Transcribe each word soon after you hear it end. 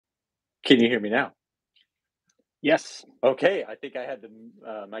Can you hear me now? Yes. Okay, I think I had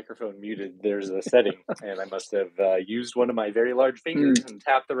the microphone muted. There's a setting, and I must have used one of my very large fingers Mm. and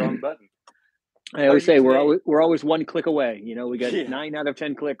tapped the wrong button. I How are always you say today? we're always one click away. We got Yeah, 9 out of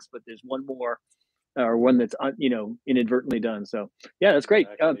 10 clicks, but there's one more or one that's inadvertently done. So yeah, that's great.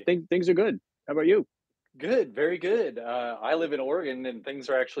 exactly. Things are good. How about you? Good, very good. I live in Oregon, and things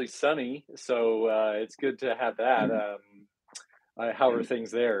are actually sunny, so it's good to have that. How are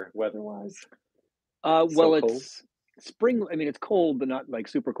things there, weather-wise? So Well, cold? it's spring. I mean, it's cold, but not like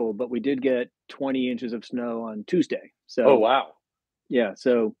super cold. But we did get 20 inches of snow on Tuesday. Oh, So wow. yeah,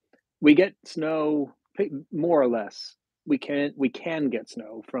 so we get snow more or less. We can get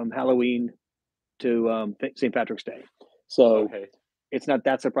snow from Halloween to St. Patrick's Day. So Okay. it's not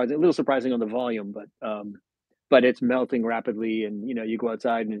that surprising. A little surprising on the volume, but it's melting rapidly, and you go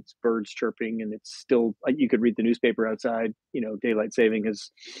outside and it's birds chirping, and it's still you could read the newspaper outside. Daylight saving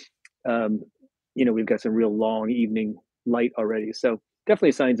has, um, we've got some real long evening light already. So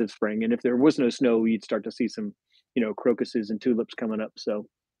definitely signs of spring. And if there was no snow, you'd start to see some, crocuses and tulips coming up. So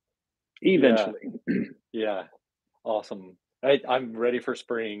Yeah, eventually, yeah. Awesome. I'm ready for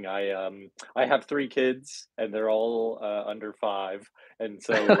spring. I have 3 kids and they're all under 5. And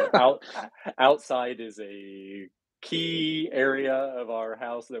so outside is a key area of our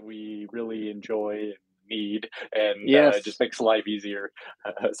house that we really enjoy and need, and it just yes, makes life easier.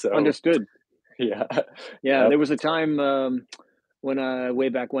 So understood. yeah. Yeah, Yep. there was a time when way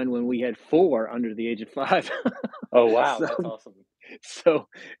back when we had four under the age of five. Oh wow, so that's awesome. so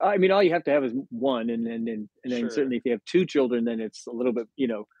I mean, all you have to have is one, and then Sure. certainly if you have two children, then it's a little bit,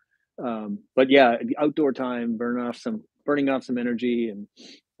 but yeah, the outdoor time, burning off some energy,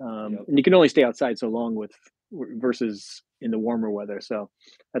 Yep. and you can only stay outside so long versus in the warmer weather. So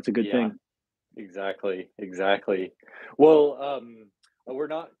that's a good Yeah. thing. Exactly, exactly. Well, we're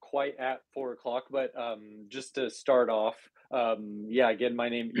not quite at 4 o'clock, but just to start off, yeah, again, my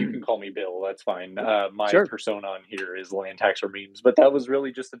name, you can call me Bill, that's fine. My Sure. persona on here is Land Tax or Memes, but that was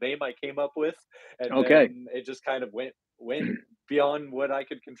really just a name I came up with, and Okay. then it just kind of went beyond what I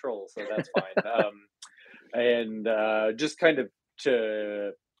could control, so that's fine. And just kind of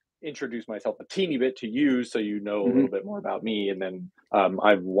to introduce myself a teeny bit to you so you know a Hmm. little bit more about me, and then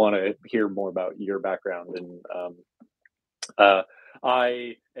I want to hear more about your background. And uh,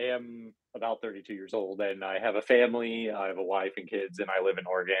 I am about 32 years old, and I have a family. I have a wife and kids, and I live in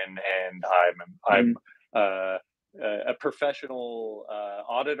Oregon. And I'm Hmm. a professional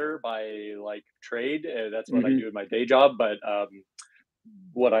auditor by like trade. That's what I Hmm. do in my day job. But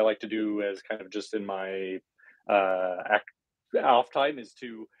what I like to do as kind of just in my off time is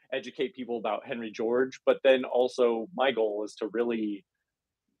to educate people about Henry George. But then also my goal is to really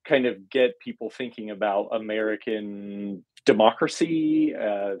kind of get people thinking about American democracy,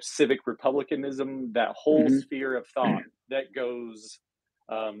 civic republicanism, that whole Hmm. sphere of thought that goes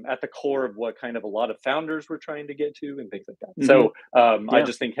at the core of what kind of a lot of founders were trying to get to and things like that. Hmm. So I Yeah.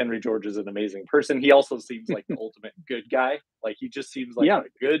 just think Henry George is an amazing person. He also seems like the ultimate good guy. Like he just seems like Yeah. a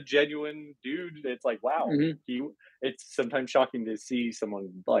good, genuine dude. It's like, wow, Hmm. he. It's sometimes shocking to see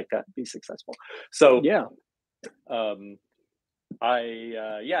someone like that be successful. So Yeah. um,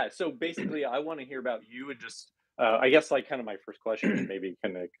 yeah, so basically I want to hear about you and just I guess like kind of my first question and maybe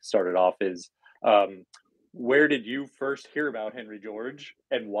kind of start it off is um where did you first hear about Henry George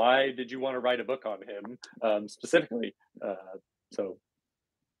and why did you want to write a book on him specifically? So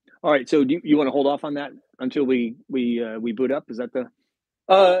All right. So do you want to hold off on that until we boot up? Is that the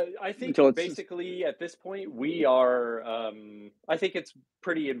I think until it's basically at this point we are I think it's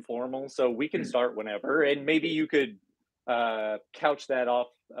pretty informal, so we can start whenever, and maybe you could couch that off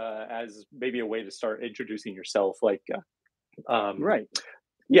as maybe a way to start introducing yourself like right?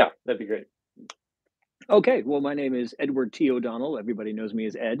 yeah, that'd be great. Okay. Well, my name is Edward T. O'Donnell. Everybody knows me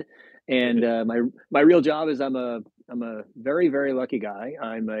as Ed, and Good. my real job is I'm a very very lucky guy.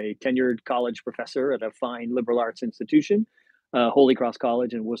 I'm a tenured college professor at a fine liberal arts institution, Holy Cross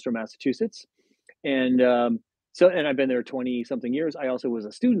College in Worcester, Massachusetts, and and I've been there 20 something years. I also was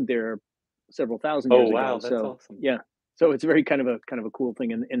a student there several thousand Oh years ago. wow, that's So awesome. yeah, so it's very kind of a cool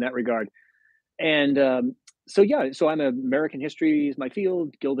thing in that regard. And so yeah, so I'm American history is my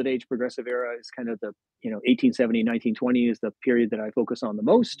field. Gilded Age Progressive Era is kind of the 1870 1920 is the period that I focus on the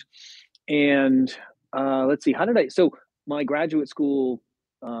most. And let's see, how did I? So my graduate school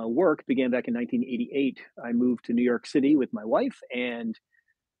work began back in 1988. I moved to New York City with my wife and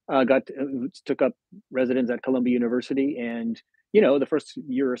took up residence at Columbia University. And the first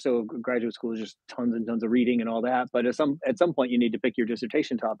year or so of graduate school is just tons and tons of reading and all that. But at some point, you need to pick your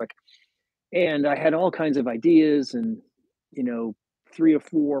dissertation topic, and I had all kinds of ideas and, you know, 3 or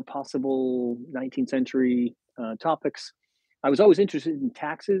 4 possible 19th century topics. I was always interested in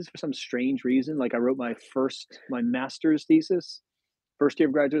taxes for some strange reason. Like I wrote my master's thesis. First year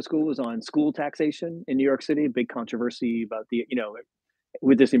of graduate school was on school taxation in New York City. Big controversy about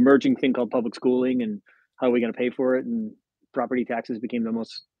with this emerging thing called public schooling and how are we going to pay for it. And property taxes became the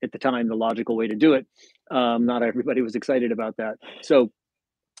most, at the time, the logical way to do it. Not everybody was excited about that.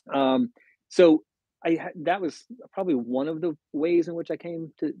 Um, so that was probably one of the ways in which I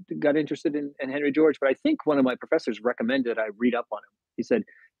got interested in Henry George. But I think one of my professors recommended I read up on him. He said,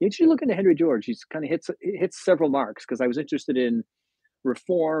 "You should look into Henry George. He's kind of hits several marks," because I was interested in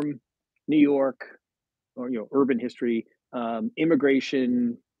reform, New York, or urban history,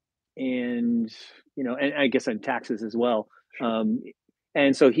 immigration, and and I guess on taxes as well. Sure.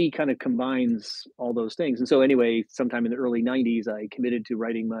 And so he kind of combines all those things. And so anyway, sometime in the early '90s, I committed to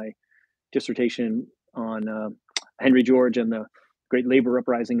writing my dissertation on Henry George and the great labor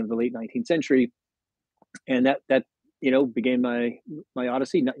uprising of the late 19th century, and that began my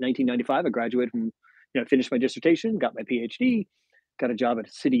odyssey. 1995, I graduated from, finished my dissertation, got my Ph.D., got a job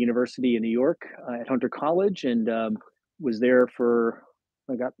at City University in New York at Hunter College, and was there for.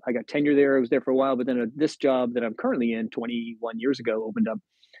 I got tenure there. I was there for a while, but then this job that I'm currently in, 21 years ago, opened up,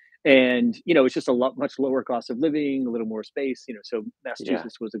 and it's just a lot much lower cost of living, a little more space. So Yeah.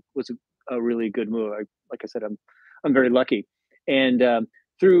 Massachusetts was a really good move. Like I said, I'm very lucky, and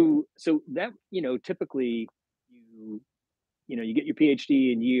through so that typically you get your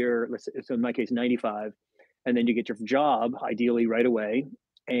PhD in year, so in my case 95, and then you get your job ideally right away,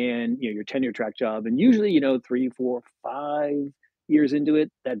 and your tenure track job, and usually 3, 4, 5 years into it,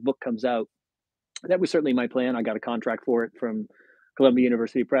 that book comes out. That was certainly my plan. I got a contract for it from Columbia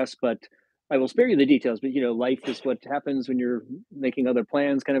University Press, but I will spare you the details. But life is what happens when you're making other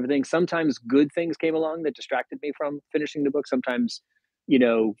plans, kind of a thing. Sometimes good things came along that distracted me from finishing the book. Sometimes,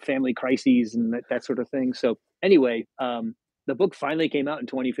 family crises and that sort of thing. So anyway, the book finally came out in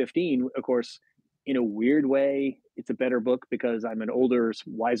 2015. Of course, in a weird way, it's a better book because I'm an older,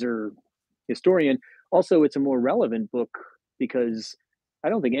 wiser historian. Also, it's a more relevant book because I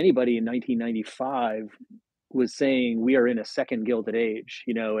don't think anybody in 1995 was saying we are in a second Gilded Age,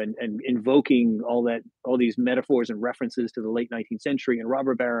 and invoking all these metaphors and references to the late 19th century and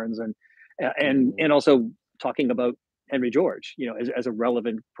robber barons, Mhm. and also talking about Henry George, as a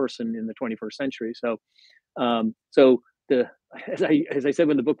relevant person in the 21st century. So the as I said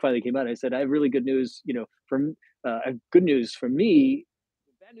when the book finally came out, I said I have really good news. From good news for me.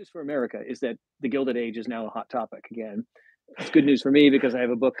 Bad news for America is that the Gilded Age is now a hot topic again. It's good news for me because I have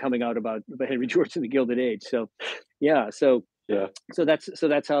a book coming out about Henry George and the Gilded Age. So, yeah, Yeah. that's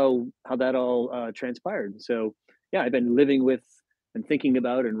how that all transpired. So, yeah, I've been living with and thinking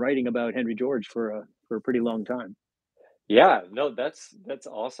about and writing about Henry George for a pretty long time. Yeah. No, that's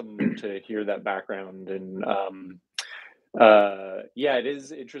awesome to hear that background. And yeah, it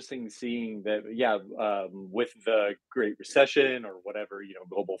is interesting seeing that, yeah, with the Great Recession or whatever,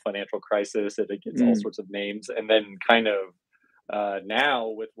 global financial crisis, it gets all Mm, sorts of names. And then kind of now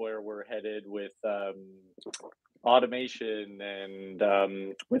with where we're headed with automation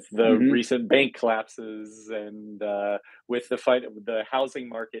and with the hmm recent bank collapses and with the housing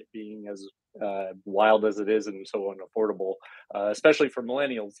market being as wild as it is and so unaffordable, especially for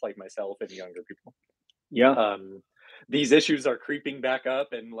millennials like myself and younger people. Yeah, um, these issues are creeping back up,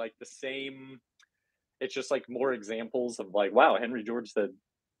 and like the same, it's just like more examples of like, wow, Henry George said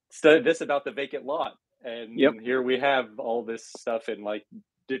this about the vacant lot, yep, and here we have all this stuff in like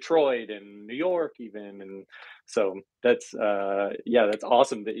Detroit and New York even. And so that's yeah, that's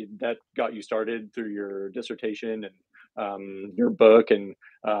awesome that that got you started through your dissertation and your book. And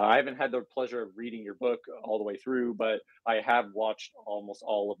I haven't had the pleasure of reading your book all the way through, but I have watched almost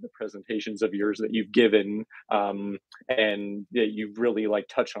all of the presentations of yours that you've given, and yeah, you've really like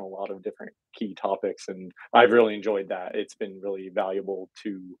touched on a lot of different key topics, and I've really enjoyed that. It's been really valuable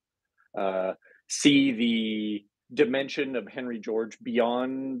to uh, see the dimension of Henry George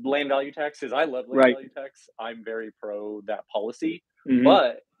beyond land value taxes. I love land right. value tax. I'm very pro that policy, hmm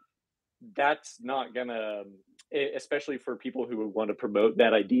but that's not gonna, especially for people who want to promote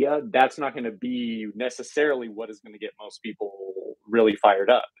that idea, that's not going to be necessarily what is going to get most people really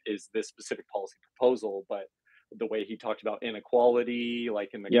fired up is this specific policy proposal. But the way he talked about inequality, like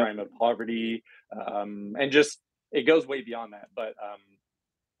in the Yep, crime of poverty, and just it goes way beyond that. But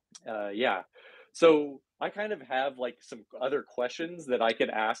yeah. So I kind of have like some other questions that I could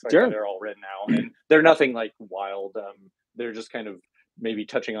ask. sure. They're all written out, and they're nothing like wild. They're just kind of maybe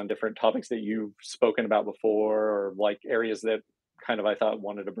touching on different topics that you've spoken about before, or like areas that kind of, I thought,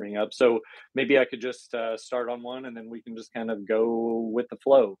 wanted to bring up. So maybe I could just start on one and then we can just kind of go with the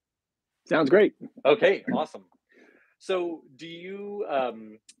flow. Sounds great. Okay, awesome. So do you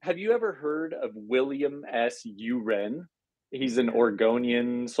have you ever heard of William S. Uren? He's an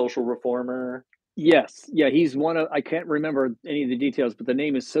Oregonian social reformer. Yes, yeah, he's one of, I can't remember any of the details, but the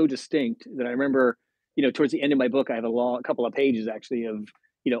name is so distinct that I remember, towards the end of my book, I have a couple of pages actually of,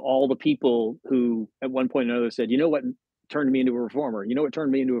 all the people who at one point or another said, you know what turned me into a reformer, you know what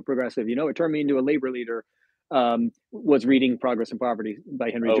turned me into a progressive, you know what turned me into a labor leader, was reading Progress and Poverty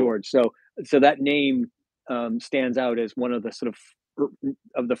by Henry Oh, George. So that name stands out as one of the sort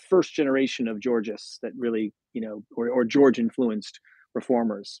of the first generation of Georgists that really, or George influenced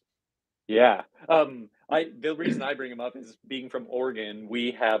reformers. yeah. I the reason I bring him up is being from Oregon,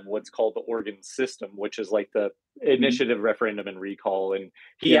 we have what's called the Oregon system, which is like the Mhm. initiative, referendum, and recall. And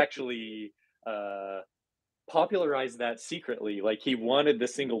he Yeah. actually popularized that secretly. Like he wanted the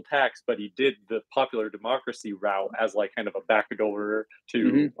single tax, but he did the popular democracy route as like kind of a backdoor to,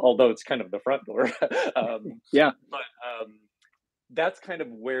 Hmm. although it's kind of the front door. Yeah. But that's kind of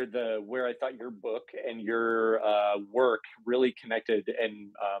where I thought your book and your work really connected.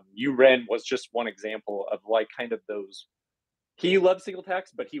 And you ran was just one example of like kind of those. He loved single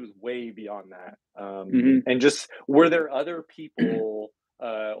tax, but he was way beyond that. Hmm. And just were there other people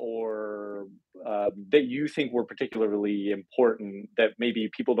or that you think were particularly important that maybe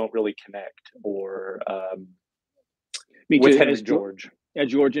people don't really connect or Me with too. Henry George? As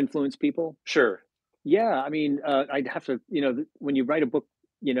George influenced people. Sure. Yeah, I mean, I'd have to, when you write a book,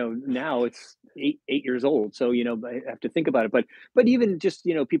 now it's 8 years old, so I have to think about it. But even just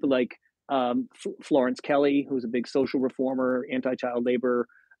people like Florence Kelly, who's a big social reformer, anti-child labor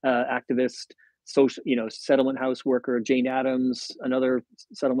activist, social, settlement house worker. Jane Addams, another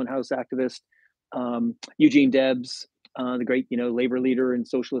settlement house activist. Eugene Debs, the great labor leader and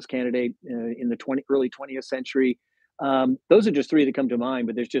socialist candidate in the early 20th century. Those are just three that come to mind,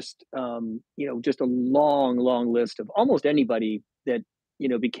 but there's just just a long, long list of almost anybody that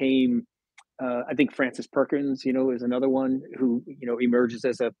became. I think Francis Perkins, is another one who emerges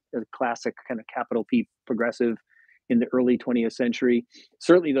as a classic kind of capital P progressive in the early 20th century.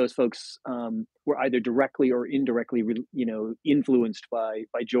 Certainly, those folks were either directly or indirectly, influenced by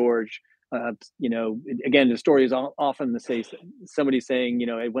George. Again, the story is often the say somebody saying,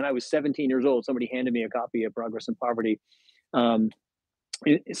 when I was 17 years old, somebody handed me a copy of Progress and Poverty. Um,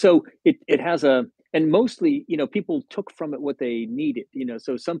 so it has a, and mostly people took from it what they needed.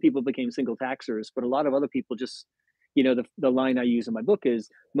 So some people became single taxers, but a lot of other people just, the line I use in my book is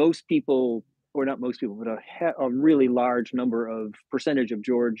most people, or not most people, but a really large number of percentage of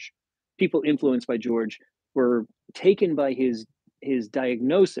George people influenced by George were taken by his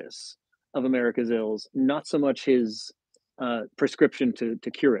diagnosis of America's ills, not so much his prescription to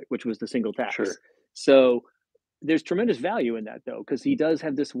cure it, which was the single tax. Sure. So there's tremendous value in that, though, because he does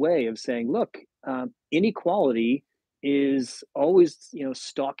have this way of saying, look, inequality is always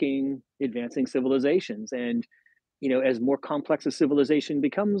stalking advancing civilizations. And as more complex a civilization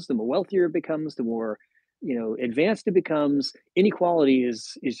becomes, the more wealthier it becomes, the more advanced it becomes. Inequality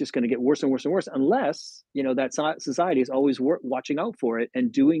is just going to get worse and worse and worse, unless that society is always watching out for it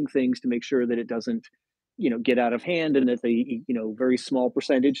and doing things to make sure that it doesn't get out of hand, and that the very small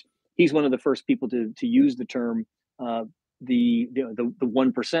percentage. He's one of the first people to use the term uh, the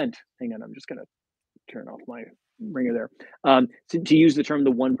 1%. Hang on, I'm just going to turn off my ringer there. To use the term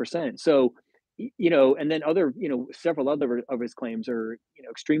the 1%. So and then several other of his claims are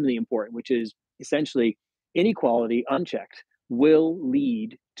extremely important, which is essentially inequality unchecked will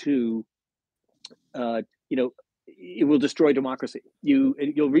lead to uh, you know it will destroy democracy.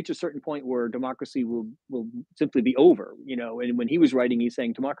 You'll reach a certain point where democracy will simply be over. And when he was writing, he's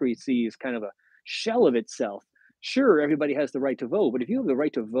saying democracy is kind of a shell of itself. Sure, everybody has the right to vote, but if you have the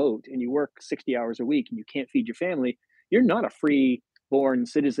right to vote and you work 60 hours a week and you can't feed your family, you're not a free born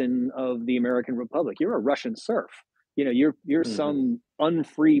citizen of the American Republic. You're a Russian serf. You're Hmm. some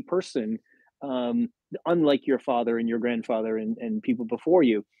unfree person, um, unlike your father and your grandfather and people before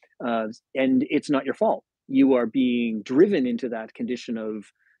you. And it's not your fault. You are being driven into that condition of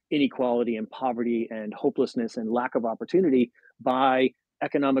inequality and poverty and hopelessness and lack of opportunity by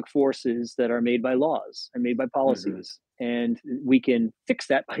economic forces that are made by laws and made by Hmm. policies. And we can fix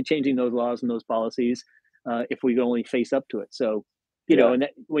that by changing those laws and those policies if we only face up to it. So, Yeah. and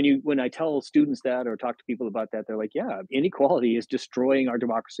that, when I tell students that or talk to people about that, they're like, "Yeah, inequality is destroying our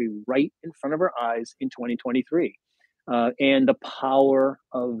democracy right in front of our eyes in 2023." And the power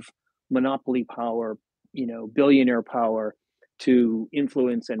of monopoly power, billionaire power to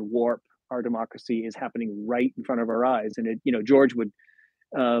influence and warp our democracy is happening right in front of our eyes. And George would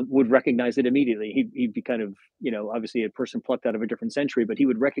recognize it immediately. He'd be kind of, obviously a person plucked out of a different century, but he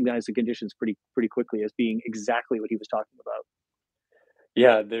would recognize the conditions pretty quickly as being exactly what he was talking about.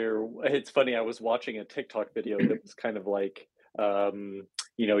 Yeah, it's funny, I was watching a TikTok video that was kind of like,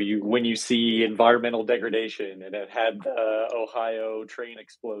 you when you see environmental degradation, and it had the Ohio train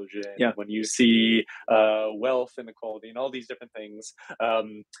explosion, Yeah. and when you see wealth inequality and all these different things,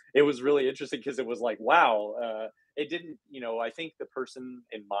 it was really interesting because it was like, wow, it didn't, I think the person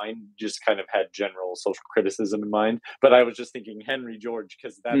in mind just kind of had general social criticism in mind, but I was just thinking Henry George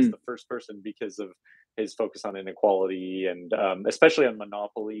because that's Mm, the first person because of his focus on inequality and especially on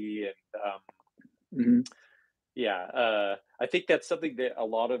monopoly and mhm. yeah, I think that's something that a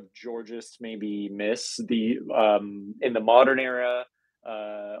lot of Georgists maybe miss in the modern era,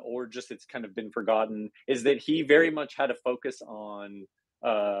 or just it's kind of been forgotten. Is that he very much had a focus on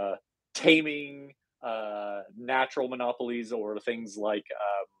uh, taming natural monopolies or things like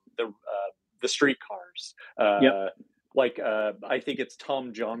the streetcars. Yep. I think it's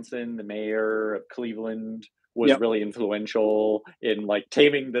Tom Johnson, the mayor of Cleveland, was Yep. really influential in like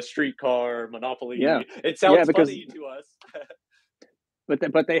taming the streetcar Yeah. monopoly. It Yeah. sounds Because funny to us.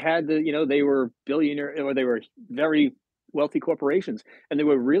 but they had they were billionaire, or they were very wealthy corporations, and they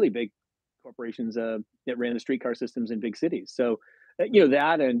were really big corporations that ran the streetcar systems in big cities. So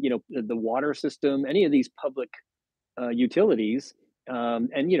that, and the water system, any of these public utilities, and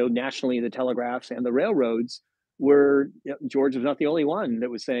nationally the telegraphs and the railroads were. George was not the only one that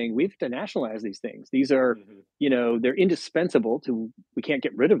was saying we have to nationalize these things. These are, Mhm, they're indispensable to. We can't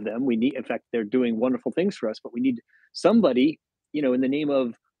get rid of them. We need, in fact, they're doing wonderful things for us, but we need somebody, in the name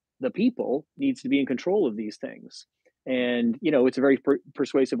of the people, needs to be in control of these things. And it's a very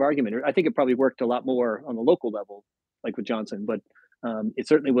persuasive argument. I think it probably worked a lot more on the local level, like with Johnson, but it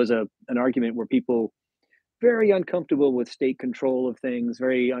certainly was an argument where people very uncomfortable with state control of things,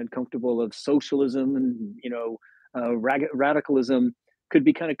 very uncomfortable of socialism and radicalism, could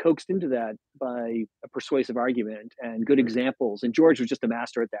be kind of coaxed into that by a persuasive argument and good mhm, examples. And George was just a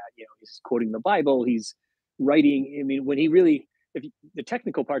master at that. He's quoting the Bible. He's writing. I mean, when he really, the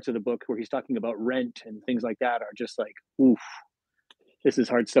technical parts of the book where he's talking about rent and things like that are just like, oof, this is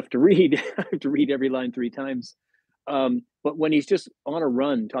hard stuff to read. I have to read every line 3 times. But when he's just on a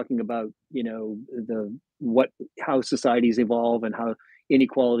run talking about, the what how societies evolve and how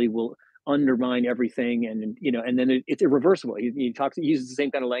inequality will undermine everything, and then it's irreversible. He uses the same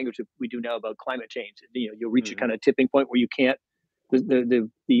kind of language that we do now about climate change. You'll reach a mhm. kind of tipping point where you can't.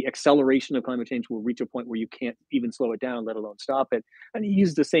 The acceleration of climate change will reach a point where you can't even slow it down, let alone stop it. And he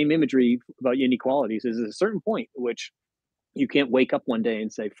uses the same imagery about inequalities. There's a certain point at which you can't wake up one day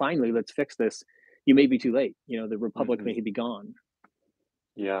and say, finally, let's fix this. You may be too late. The republic Mhm. may be gone.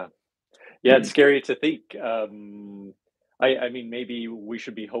 Yeah. Yeah, it's scary to think. I mean, maybe we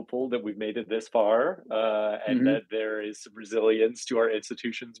should be hopeful that we've made it this far, and Hmm. that there is some resilience to our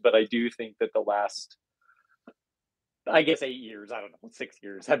institutions. But I do think that the last, I guess, 8 years, I don't know, 6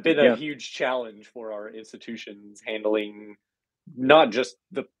 years, have been a Yeah. huge challenge for our institutions handling not just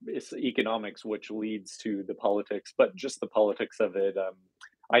it's economics, which leads to the politics, but just the politics of it.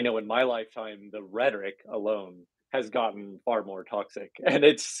 I know in my lifetime, the rhetoric alone has gotten far more toxic, and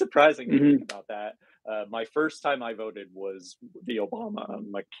it's surprising to think Hmm. about that. My first time I voted was the Obama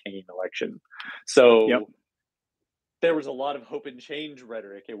McCain election, Yep. so there was a lot of hope and change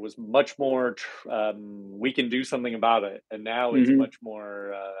rhetoric. It was much more, we can do something about it, and now it's Hmm. much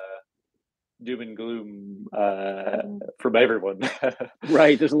more doom and gloom from everyone.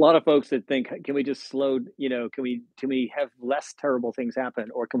 Right. There's a lot of folks that think, can we just slow, can we have less terrible things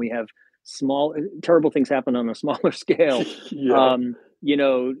happen, or can we have small terrible things happen on a smaller scale? Yeah.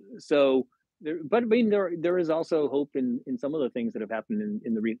 So but I mean, there is also hope in some of the things that have happened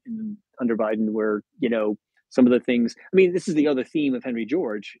under Biden, where, some of the things. I mean, this is the other theme of Henry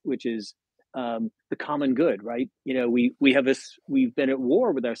George, which is the common good, right? We have this. We've been at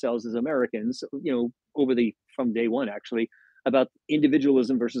war with ourselves as Americans, from day one, actually, about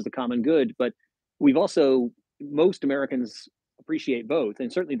individualism versus the common good. But we've also, most Americans appreciate both,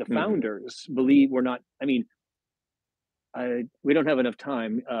 and certainly the Mhm. founders believe we're not. I mean, we don't have enough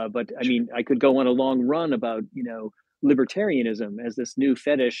time, but I mean, I could go on a long run about libertarianism as this new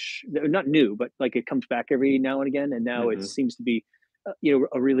fetish. Not new, but like it comes back every now and again, and now it Mhm. seems to be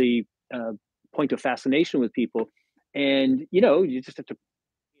a really point of fascination with people. And you just have to.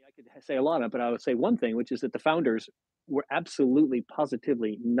 I could say a lot, but I would say one thing, which is that the founders were absolutely,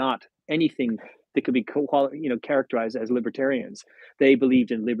 positively not anything that could be characterized as libertarians. They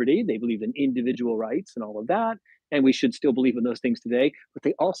believed in liberty, they believed in individual rights and all of that, and we should still believe in those things today. But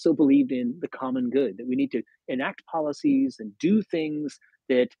they also believed in the common good, that we need to enact policies and do things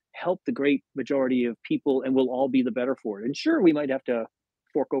that help the great majority of people, and we'll all be the better for it. And sure, we might have to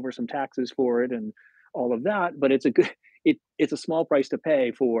fork over some taxes for it and all of that, but it's a small price to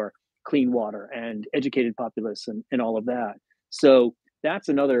pay for clean water and educated populace and all of that. So that's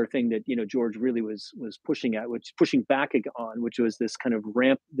another thing that George really was pushing at, which pushing back on, which was this kind of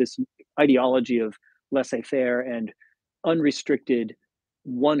this ideology of laissez-faire and unrestricted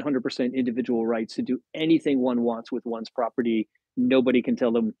 100% individual rights to do anything one wants with one's property. Nobody can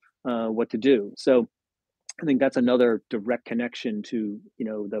tell them what to do. So I think that's another direct connection to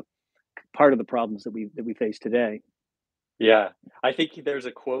the part of the problems that we face today. Yeah, I think there's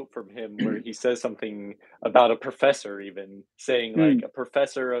a quote from him where he says something about a professor even saying, like, Mm, a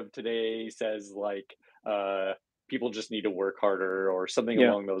professor of today says, like, uh, people just need to work harder or something yeah,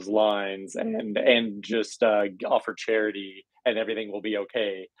 along those lines, and just, offer charity and everything will be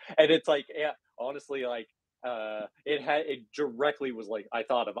okay. And it's like, yeah, honestly, like, it directly was like I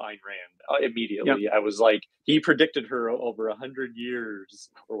thought of Ayn Rand, yeah, immediately. I was like, he predicted her over 100 years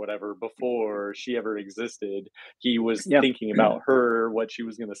or whatever before she ever existed. He was yeah. thinking about her, what she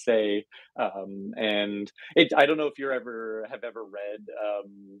was going to say, and I don't know if you ever have ever read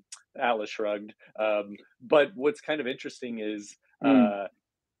Atlas Shrugged, but what's kind of interesting is Mm,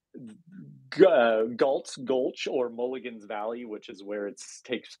 uh, Galt's Gulch or Mulligan's Valley, which is where it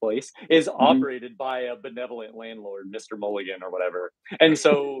takes place, is mhm, operated by a benevolent landlord, Mr. Mulligan or whatever. And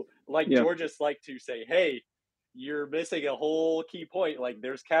so, like yeah, Georges like to say, "Hey, you're missing a whole key point. Like,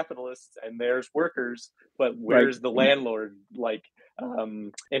 there's capitalists and there's workers, but right. where's the landlord?" Like,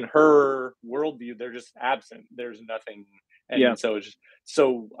 in her worldview, they're just absent. There's nothing, Yeah, and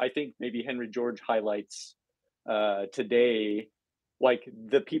so I think maybe Henry George highlights today, like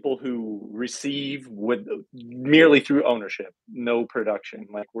the people who receive with merely through ownership, no production.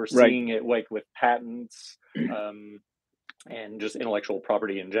 Like we're right. seeing it like with patents, um, and just intellectual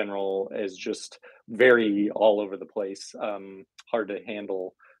property in general is just very all over the place, hard to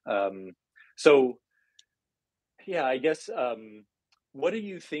handle. Um, so yeah, I guess, what do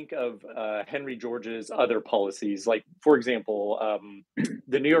you think of, Henry George's other policies? Like, for example,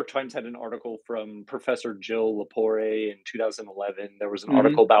 the New York Times had an article from Professor Jill Lepore in 2011. There was an Mhm.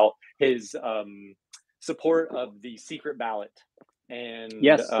 article about his, support of the secret ballot, and,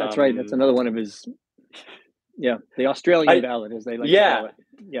 Yes, that's right. That's another one of his, yeah, the Australian I ballot, as they like to call yeah. it.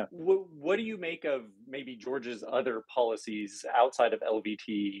 Yeah. What do you make of maybe George's other policies outside of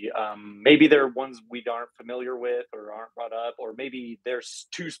LVT? Maybe they're ones we aren't familiar with or aren't brought up, or maybe they're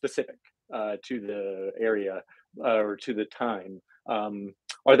too specific to the area or to the time.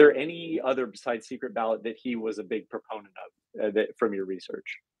 Are there any other besides secret ballot that he was a big proponent of, that from your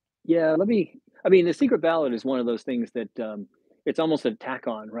research? Yeah, I mean, the secret ballot is one of those things that, it's almost a tack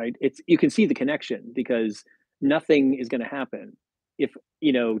on, right? You can see the connection because nothing is gonna happen if,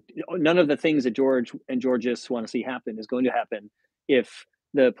 none of the things that George and Georges wanna see happen is going to happen if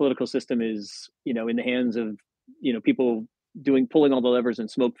the political system is, in the hands of, people pulling all the levers in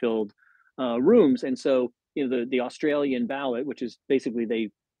smoke-filled, rooms. And so, the Australian ballot, which is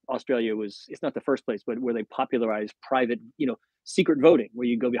basically Australia was it's not the first place, but where they popularized private, secret voting, where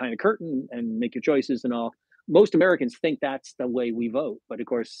you go behind a curtain and make your choices and all. Most Americans think that's the way we vote, but of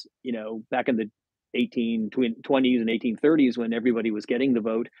course, back in the 1820s and 1830s, when everybody was getting the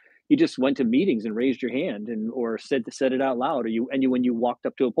vote, you just went to meetings and raised your hand, and or said it out loud, or you when you walked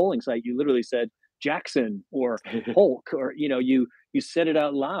up to a polling site, you literally said Jackson or Polk, or you said it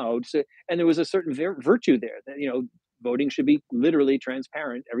out loud. So, and there was a certain virtue there that voting should be literally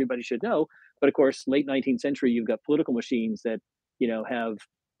transparent. Everybody should know. But of course, late 19th century, you've got political machines that have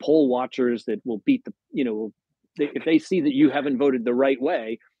poll watchers that will beat the if they see that you haven't voted the right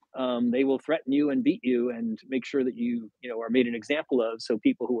way, they will threaten you and beat you and make sure that are made an example of. So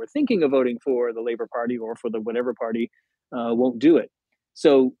people who are thinking of voting for the Labor Party or for the whatever party won't do it.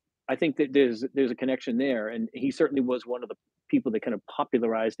 So I think that there's a connection there, and he certainly was one of the people that kind of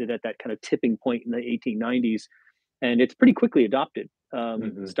popularized it at that kind of tipping point in the 1890s, and it's pretty quickly adopted,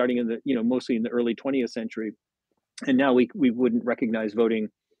 Hmm. starting in the mostly in the early 20th century. And now we wouldn't recognize voting,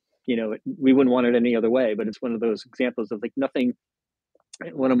 we wouldn't want it any other way. But it's one of those examples of like nothing.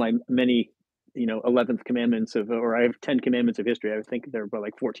 One of my many 11th commandments of, or I have 10 commandments of history. I think there are about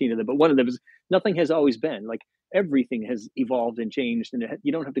like 14 of them, but one of them is nothing has always been. Like everything has evolved and changed, and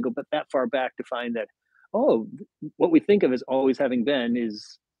you don't have to go that far back to find that, oh, what we think of as always having been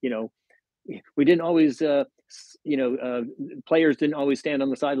is, we didn't always players didn't always stand on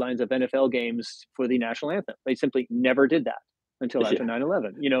the sidelines of NFL games for the national anthem. They simply never did that until after Yeah.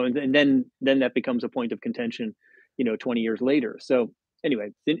 9/11. And then that becomes a point of contention, 20 years later. So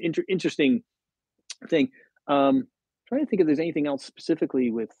anyway, it's an interesting thing. Trying to think if there's anything else specifically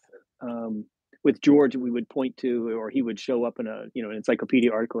with George that we would point to, or he would show up in an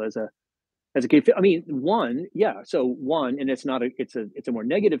encyclopedia article as a kid. I mean, and it's a more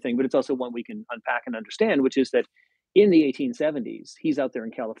negative thing, but it's also one we can unpack and understand, which is that in the 1870s, he's out there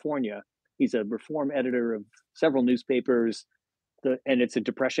in California. He's a reform editor of several newspapers, and it's a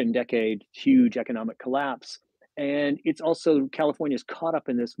depression decade, huge economic collapse. And it's also California's caught up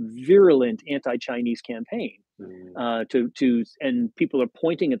in this virulent anti-Chinese campaign. And people are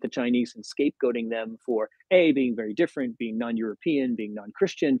pointing at the Chinese and scapegoating them for being very different, being non-European, being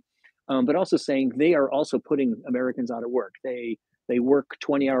non-Christian, but also saying they are also putting Americans out of work. They work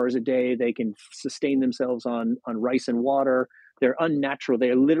 20 hours a day. They can sustain themselves on rice and water. They're unnatural. They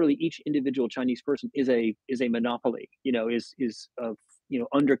are literally, each individual Chinese person is a monopoly. Is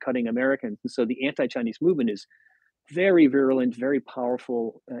undercutting Americans. And so the anti-Chinese movement is very virulent, very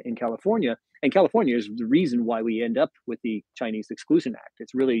powerful in California. And California is the reason why we end up with the Chinese Exclusion Act.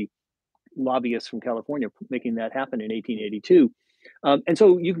 It's really lobbyists from California making that happen in 1882. And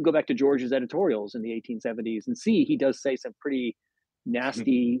so you can go back to George's editorials in the 1870s and see he does say some pretty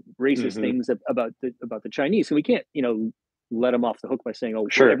nasty, racist things about the Chinese. So we can't, let him off the hook by saying,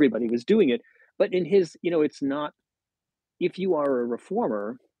 Sure. everybody was doing it. But in his, it's not, if you are a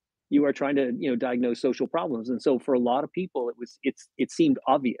reformer, you are trying to, diagnose social problems. And so for a lot of people, it seemed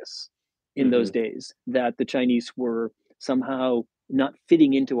obvious in those days that the Chinese were somehow not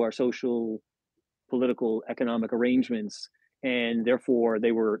fitting into our social, political, economic arrangements, and therefore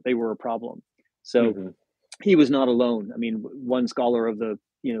they were a problem. So he was not alone. I mean, one scholar of the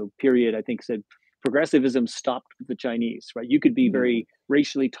period, I think, said progressivism stopped the Chinese. Right? You could be very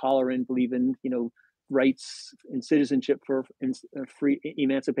racially tolerant, believe in rights and citizenship for free,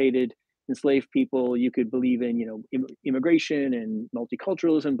 emancipated, enslaved people. You could believe in immigration and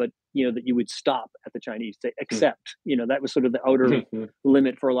multiculturalism, but that you would stop at the Chinese, to accept. That was sort of the outer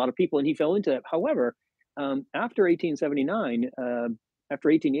limit for a lot of people, and he fell into that. However, after 1879, after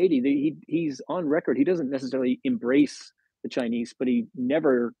 1880, he's on record. He doesn't necessarily embrace the Chinese, but he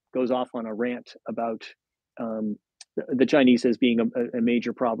never goes off on a rant about the Chinese as being a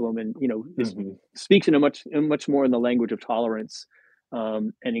major problem, and speaks in a much more in the language of tolerance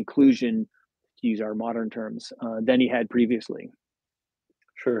and inclusion, to use our modern terms, than he had previously.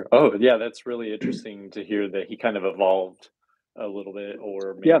 Sure. Oh, yeah, that's really interesting to hear that he kind of evolved a little bit,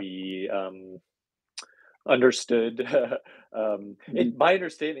 or maybe understood. My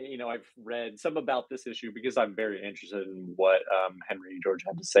understanding, I've read some about this issue because I'm very interested in what Henry George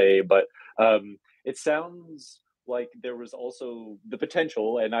had to say, but it sounds like there was also the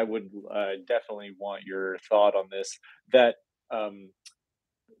potential, and I would definitely want your thought on this, that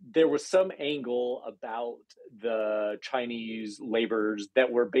there was some angle about the Chinese laborers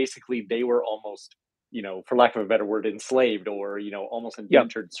that were basically, they were almost, for lack of a better word, enslaved, or, almost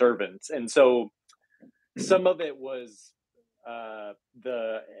indentured servants. And so some of it was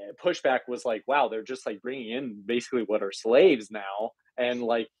the pushback was like, wow, they're just like bringing in basically what are slaves now. And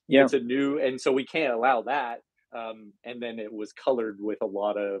like, it's a new, and so we can't allow that. And then it was colored with a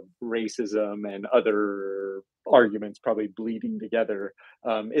lot of racism and other arguments probably bleeding together.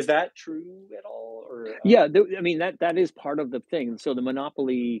 Is that true at all? Or I mean, that is part of the thing. So the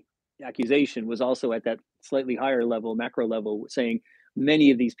monopoly accusation was also at that slightly higher level, macro level, saying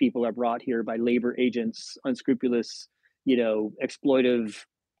many of these people are brought here by labor agents, unscrupulous, exploitive,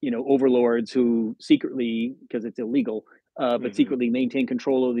 overlords who secretly, because it's illegal, but secretly maintain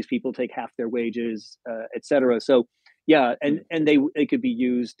control of these people, take half their wages, etc. So and they could be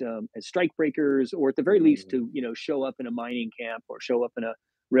used as strike breakers, or at the very least to show up in a mining camp or show up in a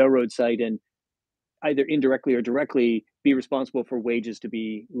railroad site and either indirectly or directly be responsible for wages to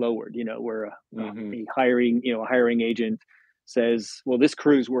be lowered. Where a hiring agent says, well, this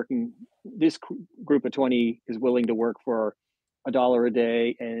crew's working, this group of 20 is willing to work for $1 a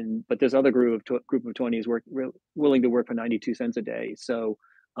day, but this other group of 20 is willing to work for 92 cents a day. So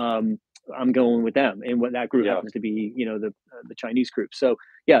I'm going with them, and what that group happens to be, the Chinese group. So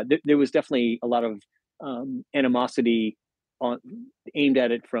there was definitely a lot of animosity aimed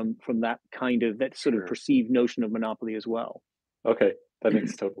at it from that sort of perceived notion of monopoly as well. Okay, that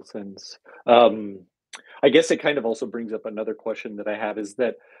makes total sense. I guess it kind of also brings up another question that I have, is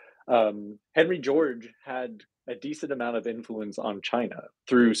that Henry George had a decent amount of influence on China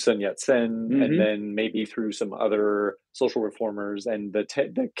through Sun Yat-sen, and Hmm. then maybe through some other social reformers. And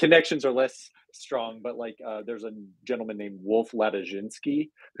the connections are less strong, but like there's a gentleman named Wolf Ladajinski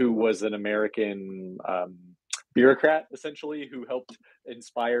who was an American bureaucrat, essentially, who helped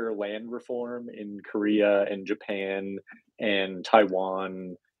inspire land reform in Korea and Japan and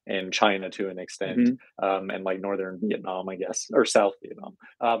Taiwan and China to an extent, Hmm. and like northern Vietnam, I guess, or South Vietnam.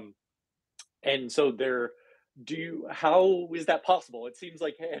 And so there, how is that possible? It seems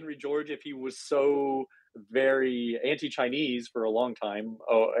like Henry George, if he was so very anti-Chinese for a long time,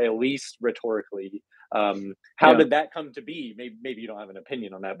 at least rhetorically, how Yeah. did that come to be? Maybe you don't have an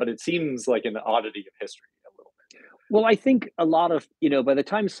opinion on that, but it seems like an oddity of history a little Well, I think a lot of, by the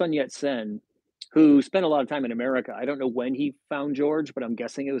time Sun Yat-sen, who spent a lot of time in America, I don't know when he found George, but I'm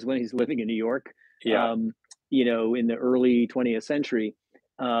guessing it was when he's living in New York, bit. Yeah. in the early 20th century,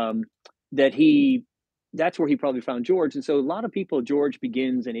 um, that he, that's where he probably found George. And so a lot of people, George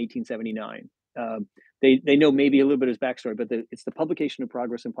begins in 1879. They know maybe a little bit of his backstory, but it's the publication of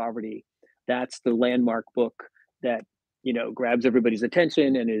Progress and Poverty. That's the landmark book that grabs everybody's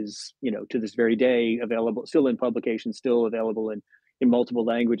attention and is, to this very day available, still in publication, still available in multiple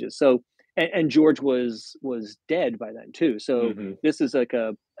languages. So, and George was dead by then too. So Hmm. this is like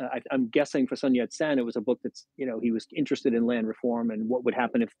I'm guessing for Sun Yat-sen, it was a book that's, he was interested in land reform and what would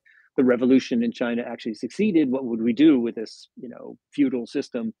happen if the revolution in China actually succeeded. What would we do with this, feudal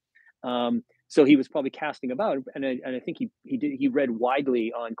system? So he was probably casting about, and I think he read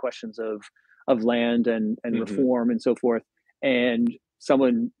widely on questions of land and Hmm. reform and so forth. And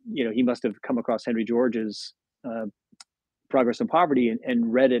someone, he must have come across Henry George's uh, Progress and Poverty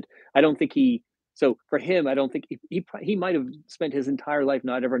and read it. I don't think he. So for him, I don't think he might have spent his entire life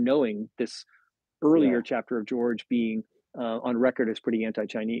not ever knowing this Yeah. earlier chapter of George being on record as pretty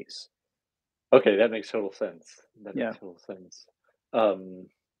anti-Chinese. Okay, that makes total sense. That Yeah. makes total sense. Um,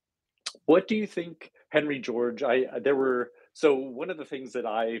 What do you think Henry George there were so one of the things that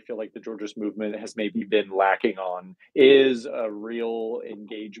I feel like the Georgist movement has maybe been lacking on is a real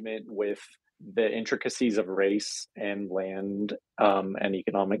engagement with the intricacies of race and land, and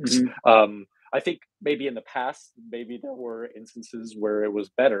economics. Hmm. I think maybe in the past, maybe there were instances where it was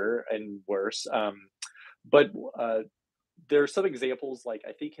better and worse, but, uh, there are some examples, like,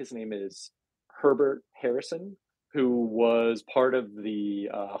 I think his name is Herbert Harrison, who was part of the,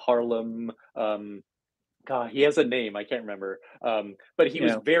 Harlem, God, he has a name, I can't remember, but he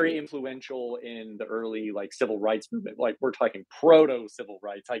was Yeah. very influential in the early, like, civil rights movement, like, we're talking proto-civil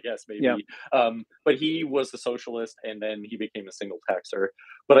rights, I guess, Yeah. maybe, but he was a socialist, and then he became a single taxer.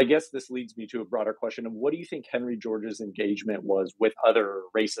 But I guess this leads me to a broader question of what do you think Henry George's engagement was with other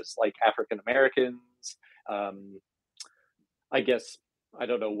races, like African Americans, um, I guess I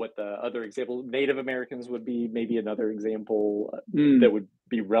don't know what the other example Native Americans would be maybe another example, that Mm. would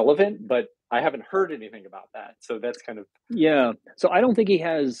be relevant, but I haven't heard anything about that, so that's kind of Yeah. So I don't think he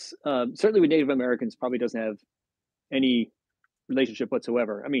has. Certainly with Native Americans, probably doesn't have any relationship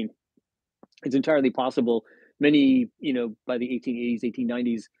whatsoever. I mean, it's entirely possible. Many, by the 1880s,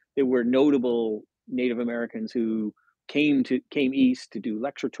 1890s, there were notable Native Americans who came east to do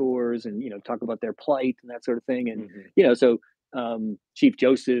lecture tours and talk about their plight and that sort of thing. And mhm, so Chief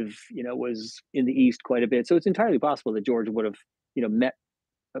Joseph, was in the east quite a bit. So it's entirely possible that George would have met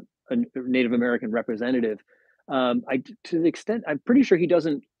a Native American representative. To the extent, I'm pretty sure he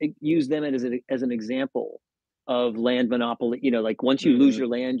doesn't use them as an example of land monopoly. Like once you lose mhm, your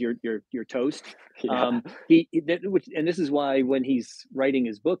land, you're toast. yeah, And this is why when he's writing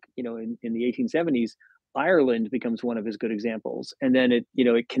his book, in the 1870s, Ireland becomes one of his good examples, and then it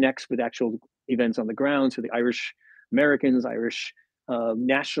connects with actual events on the ground. So the Irish Americans, Irish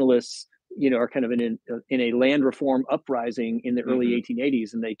nationalists, are kind of in a land reform uprising in the early mhm,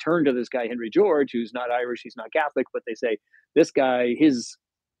 1880s, and they turn to this guy Henry George, who's not Irish, he's not Catholic, but they say this guy, his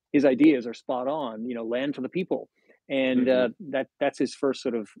ideas are spot on. Land for the people, and mhm, that's his first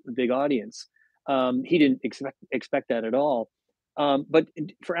sort of big audience. He didn't expect that at all. But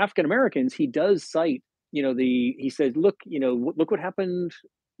for African Americans, he does cite, he says, look, look what happened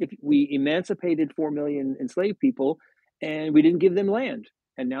if we emancipated 4 million enslaved people, and we didn't give them land,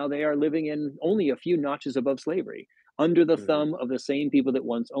 and now they are living in only a few notches above slavery, under the mhm, thumb of the same people that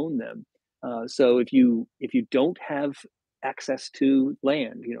once owned them. So if you don't have access to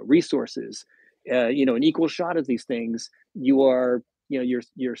land, resources, an equal shot at these things, you are,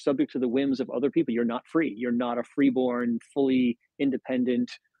 you're subject to the whims of other people. You're not free. You're not a freeborn, fully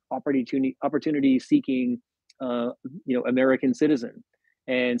independent, opportunity seeking, American citizen.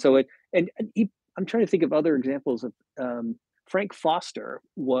 And so I'm trying to think of other examples of Frank Foster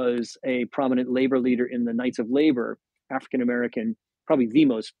was a prominent labor leader in the Knights of Labor, African American, probably the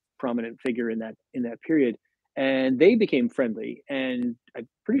most prominent figure in that period. And they became friendly. And I'm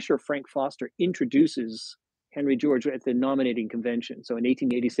pretty sure Frank Foster introduces Henry George at the nominating convention. So in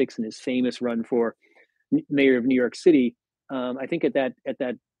 1886, in his famous run for mayor of New York City, I think at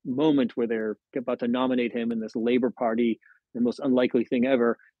that moment where they're about to nominate him, and this Labor Party, the most unlikely thing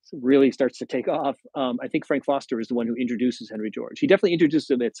ever, really starts to take off. I think Frank Foster is the one who introduces Henry George. He definitely introduces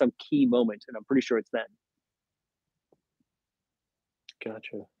him at some key moment, and I'm pretty sure it's then.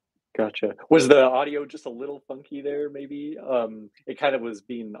 Gotcha. Gotcha. Was the audio just a little funky there, maybe? It kind of was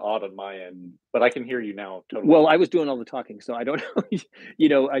being odd on my end, but I can hear you now totally Well, I fine. was doing all the talking, so I don't know.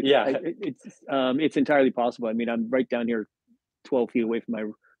 Yeah. It's entirely possible. I mean, I'm right down here, 12 feet away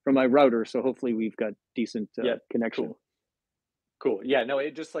from my router, so hopefully we've got decent Yeah. connection. Cool. Cool. Yeah, no,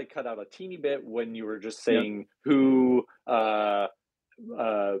 it just like cut out a teeny bit when you were just Yeah. saying who uh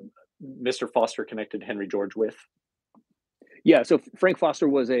Mr. Foster connected Henry George with. Yeah, so Frank Foster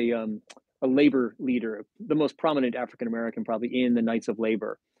was a labor leader, the most prominent African American probably in the Knights of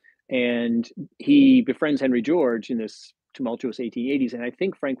Labor, and he befriends Henry George in this tumultuous 1880s. And I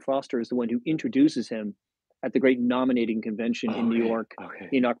think Frank Foster is the one who introduces him at the great nominating convention in New Okay. York Okay.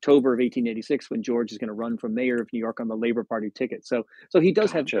 in October of 1886, when George is going to run for mayor of New York on the Labor Party ticket. So he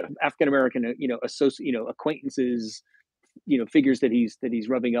does have Gotcha. African American, acquaintances, figures that he's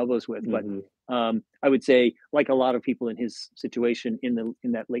rubbing elbows with. But Hmm. I would say, like a lot of people in his situation in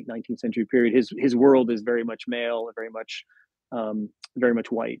that late 19th century period, his world is very much male and very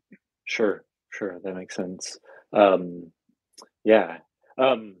much white. Sure. Sure. That makes sense. Um, yeah.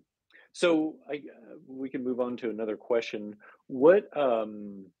 Um, so we can move on to another question. What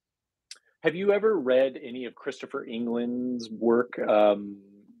have you ever read any of Christopher England's work?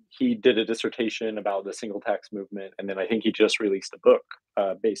 He did a dissertation about the single tax movement, and then I think he just released a book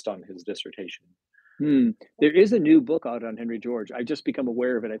based on his dissertation. Hmm. There is a new book out on Henry George. I just become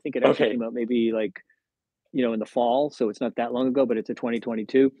aware of it. I think it actually Okay. came out maybe like in the fall, so it's not that long ago, but it's a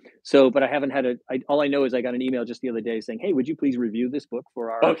 2022. So, but I haven't had all I know is I got an email just the other day saying, "Hey, would you please review this book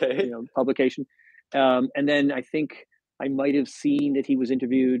for our Okay. publication?" And then I think I might have seen that he was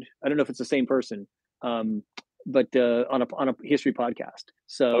interviewed. I don't know if it's the same person, um, but on a history podcast.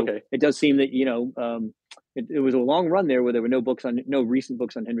 So Okay. it does seem that it was a long run there where there were no recent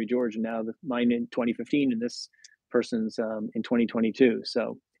books on Henry George, and now mine in 2015 and this person's in 2022.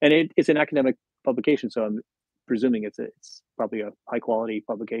 So, and it's an academic publication, so I'm presuming it's probably a high quality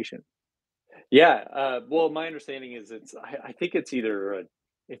publication. Yeah. Well, my understanding is I think it's either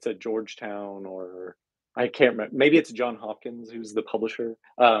it's a Georgetown or I can't remember. Maybe it's John Hopkins who's the publisher.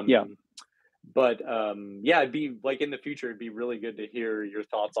 Yeah. But yeah, it'd be like in the future, it'd be really good to hear your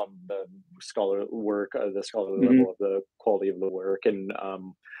thoughts on the scholarly Hmm. level of the quality of the work, and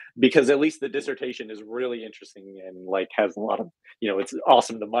because at least the dissertation is really interesting and like has a lot of it's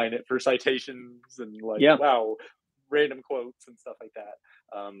awesome to mine it for citations and like Yeah. wow, random quotes and stuff like that.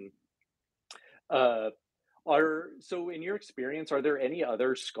 Uh, are so in your experience, are there any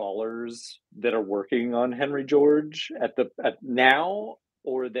other scholars that are working on Henry George at now,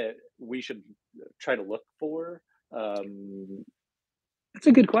 or that we should try to look for? That's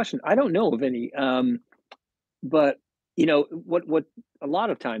a good question. I don't know of any, but what a lot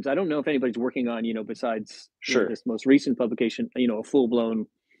of times I don't know if anybody's working on besides Sure. this most recent publication, a full blown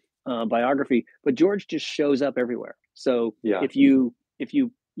biography. But George just shows up everywhere. So Yeah. if you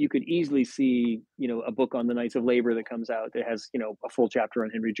could easily see a book on the Knights of Labor that comes out that has a full chapter on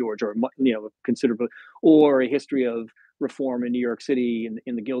Henry George, or considerable, or a history of reform in New York City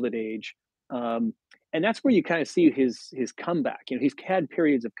in the Gilded Age. And that's where you kind of see his comeback. He's had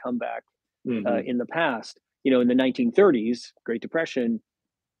periods of comeback Hmm. in the past. In the 1930s, Great Depression,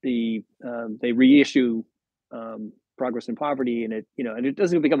 they reissue Progress and Poverty, and it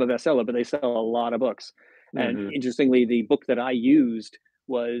doesn't become a bestseller, but they sell a lot of books. And Hmm. interestingly, the book that I used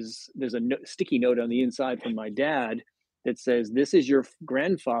there's a sticky note on the inside from my dad that says, "This is your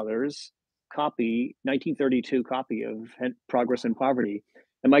grandfather's copy, 1932 copy of Progress and Poverty."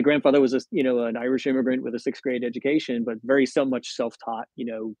 And my grandfather was an Irish immigrant with a sixth grade education, but very so much self taught,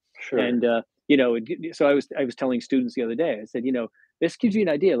 Sure. and so I was telling students the other day. I said, this gives you an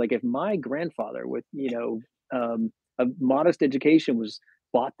idea. Like if my grandfather with a modest education was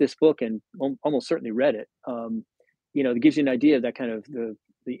bought this book and almost certainly read it, it gives you an idea of that kind of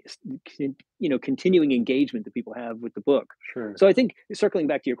the continuing engagement that people have with the book. Sure. So I think, circling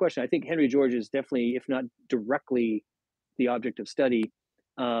back to your question, I think Henry George is definitely, if not directly, the object of study.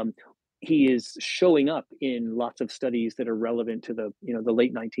 Um, he is showing up in lots of studies that are relevant to the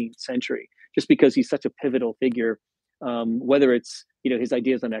late 19th century, just because he's such a pivotal figure. whether it's his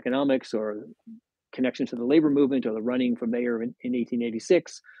ideas on economics or connection to the labor movement or the running for mayor in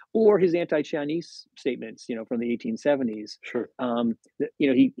 1886, or his anti-Chinese statements, from the 1870s. Sure.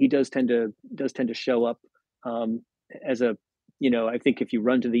 He does tend to show up as a, I think if you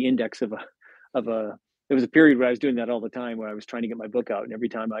run to the index of a, there was a period where I was doing that all the time, where I was trying to get my book out, and every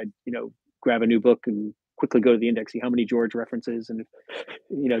time I'd grab a new book and quickly go to the index, see how many George references, and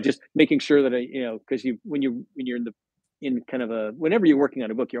just making sure that because when you're in kind of a, whenever you're working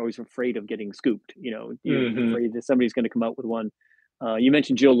on a book, you're always afraid of getting scooped. You're Hmm. afraid that somebody's going to come out with one. You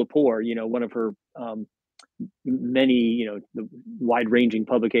mentioned Jill Lepore. One of her many, the wide-ranging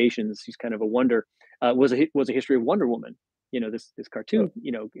publications. She's kind of a wonder. Was a history of Wonder Woman. This cartoon,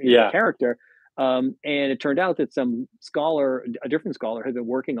 Yeah. character. And it turned out that a different scholar, had been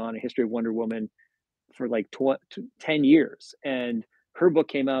working on a history of Wonder Woman for like 10 years. And her book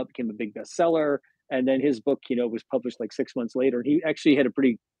came out, became a big bestseller. And then his book, was published like 6 months later. And he actually had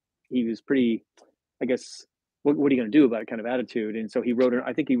he was pretty, I guess, what are you going to do about it kind of attitude. And so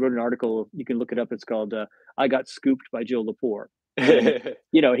I think he wrote an article, you can look it up. It's called, I Got Scooped by Jill Lepore. And,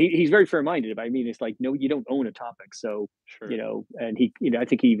 he's very fair minded. But I mean, it's like, no, you don't own a topic. So, Sure. and he, I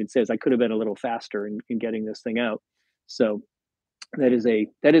think he even says, I could have been a little faster in getting this thing out. So that is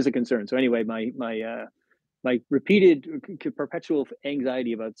a concern. So anyway, my repeated, perpetual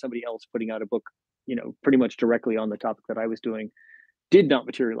anxiety about somebody else putting out a book, pretty much directly on the topic that I was doing, did not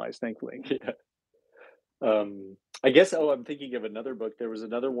materialize, thankfully. Yeah. I guess, I'm thinking of another book. There was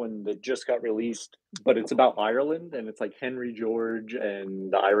another one that just got released, but it's about Ireland, and it's like Henry George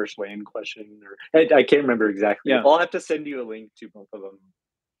and the Irish land question, or I can't remember exactly. Yeah. I'll have to send you a link to both of them.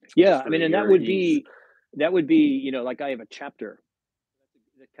 Yeah. Just I for mean, and your ease. that would be, like I have a chapter,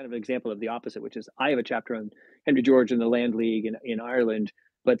 kind of an example of the opposite, which is I have a chapter on Henry George and the Land League in Ireland,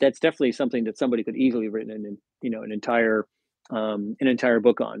 but that's definitely something that somebody could easily have written an entire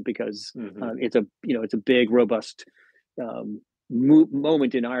book on, because Hmm. it's a big, robust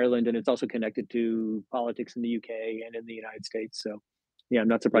moment in Ireland, and it's also connected to politics in the UK and in the United States. So, yeah, I'm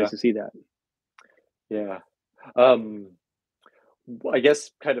not surprised Yeah. to see that. Yeah. Um, I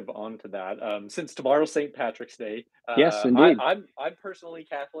guess kind of on to that. Since tomorrow's St. Patrick's Day, Yes, indeed. I'm personally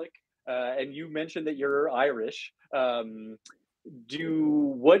Catholic, and you mentioned that you're Irish.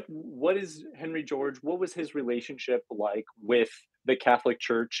 Do what is Henry George? What was his relationship like with the Catholic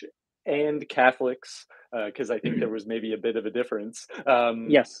Church and Catholics? Because I think there was maybe a bit of a difference.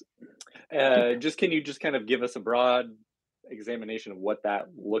 Yes. Just can you just kind of give us a broad examination of what that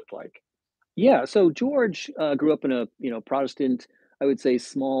looked like? Yeah. So George grew up in a Protestant, I would say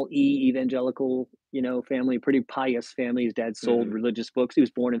small E evangelical family, pretty pious family. His dad sold Hmm. religious books. He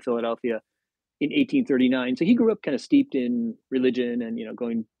was born in Philadelphia in 1839, so he grew up kind of steeped in religion and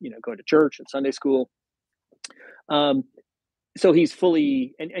going to church and Sunday school. Um, so he's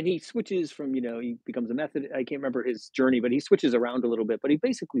fully, and he switches from he becomes a Methodist. I can't remember his journey, but he switches around a little bit. But he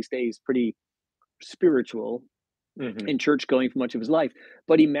basically stays pretty spiritual Hmm. and church going for much of his life.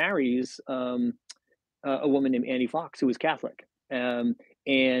 But he marries a woman named Annie Fox, who was Catholic. And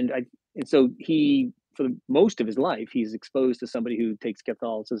I and so he, for most of his life, he's exposed to somebody who takes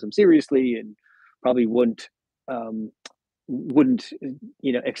Catholicism seriously and probably um, wouldn't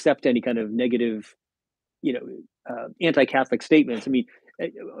accept any kind of negative you know anti-Catholic statements. I mean,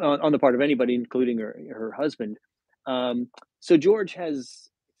 on the part of anybody, including her husband. Um, so George has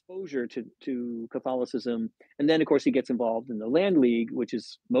exposure to Catholicism, and then of course he gets involved in the Land League, which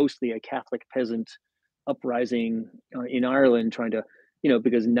is mostly a Catholic peasant uprising in Ireland, trying to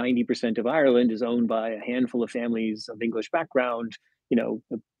because 90% of Ireland is owned by a handful of families of English background. The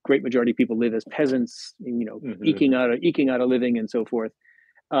great majority of people live as peasants, Hmm. eking out a living and so forth.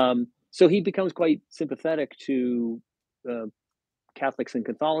 So he becomes quite sympathetic to uh, Catholics and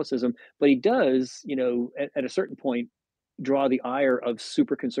Catholicism, but he does, at a certain point, draw the ire of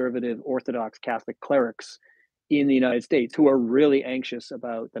super conservative Orthodox Catholic clerics in the United States, who are really anxious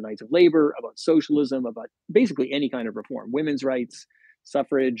about the Knights of Labor, about socialism, about basically any kind of reform, women's rights,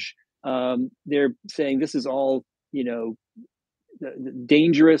 suffrage. They're saying this is all,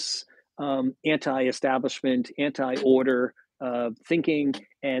 dangerous, anti-establishment, anti-order thinking,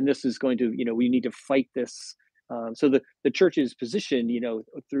 and this is going to, we need to fight this. So the church's position,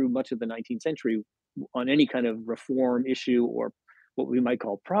 through much of the 19th century on any kind of reform issue or what we might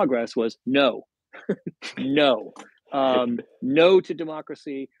call progress was no, no, no to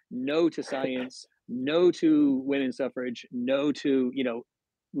democracy, no to science, no to women's suffrage, no to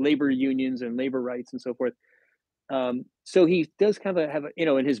labor unions and labor rights and so forth. So he does kind of have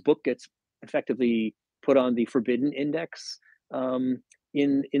and his book gets effectively put on the forbidden index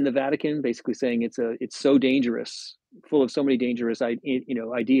in the Vatican, basically saying it's so dangerous full of so many dangerous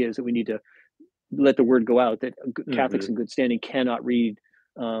ideas that we need to let the word go out that Catholics Hmm. in good standing cannot read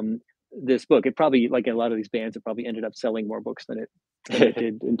this book. It probably, like a lot of these bands, it probably ended up selling more books than it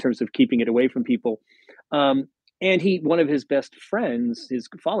did in terms of keeping it away from people. Um, and one of his best friends, his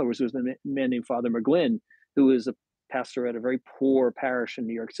followers, was a man named Father McGlynn, who was a pastor at a very poor parish in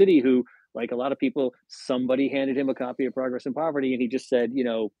New York City. Who, like a lot of people, somebody handed him a copy of Progress and Poverty, and he just said,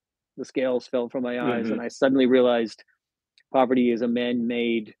 the scales fell from my eyes, and Hmm. I suddenly realized poverty is a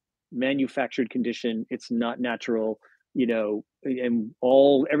man-made, manufactured condition. It's not natural, and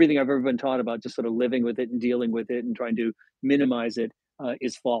everything I've ever been taught about just sort of living with it and dealing with it and trying to minimize it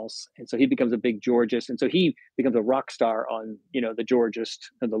is false. And so he becomes a big Georgist, and so he becomes a rock star on the Georgist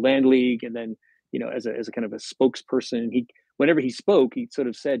and the Land League, and then as a kind of a spokesperson. He Whenever he spoke, he sort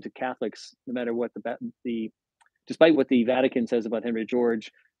of said to Catholics, no matter what the despite what the Vatican says about Henry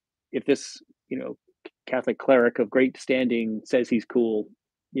George, if this Catholic cleric of great standing says he's cool,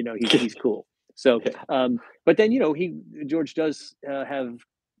 he's cool. So, Yeah. but then George does have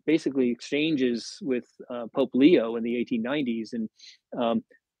basically exchanges with Pope Leo in the 1890s, and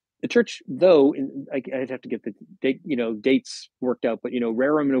the church, though, I'd have to get the dates worked out, but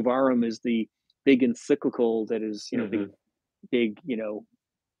Rerum Novarum is the big encyclical that is Hmm. big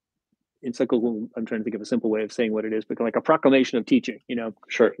encyclical. I'm trying to think of a simple way of saying what it is, but like a proclamation of teaching.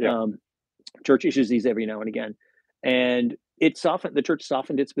 Sure. Yeah. Um, Church issues these every now and again, and the church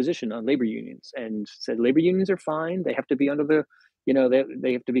softened its position on labor unions and said labor unions are fine. They have to be under the,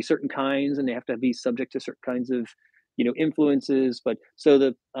 they have to be certain kinds, and they have to be subject to certain kinds of, influences. But so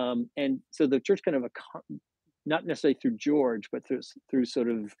the church kind of, not necessarily through George, but through sort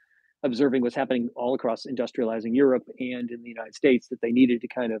of observing what's happening all across industrializing Europe and in the United States, that they needed to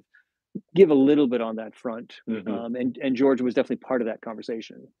kind of give a little bit on that front. Hmm. And George was definitely part of that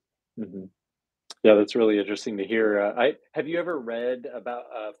conversation. Hmm. Yeah, that's really interesting to hear. I Have you ever read about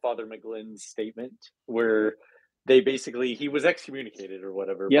Father McGlynn's statement where he was excommunicated or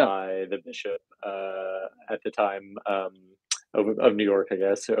whatever Yeah. by the bishop at the time, of New York, I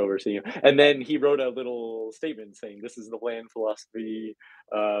guess, overseeing him, and then he wrote a little statement saying this is the land philosophy,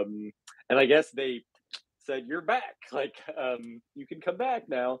 and I guess they said you're back, like, you can come back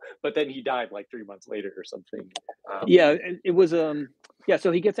now, but then he died like 3 months later or something. Yeah, it was yeah,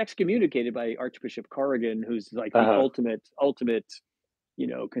 so he gets excommunicated by Archbishop Corrigan, who's like the Uh-huh. ultimate,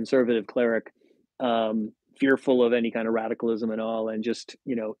 conservative cleric, fearful of any kind of radicalism and all, and just,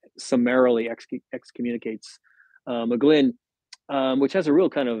 summarily excommunicates McGlynn, which has a real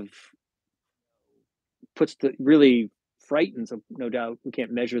kind of really frightens, no doubt. We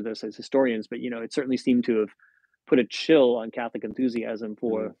can't measure this as historians, but it certainly seemed to have put a chill on Catholic enthusiasm Mm.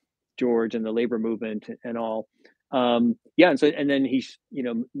 for George and the labor movement and all. Yeah, and then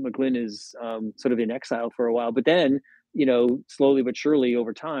McGlynn is sort of in exile for a while, but then slowly but surely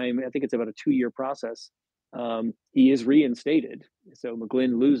over time, I think it's about a 2-year process. He is reinstated. So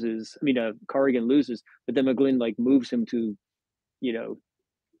McGlynn loses. I mean, Corrigan loses, but then McGlynn like moves him to you know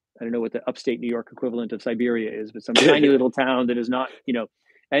I don't know what the upstate New York equivalent of Siberia is, but some tiny little town that is not,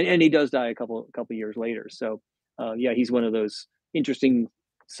 and he does die a couple years later. So, yeah, he's one of those interesting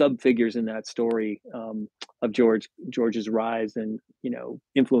sub figures in that story of George's rise and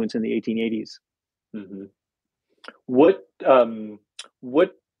influence in the 1880s. Mhm. What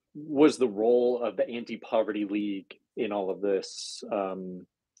was the role of the Anti-Poverty League in all of this?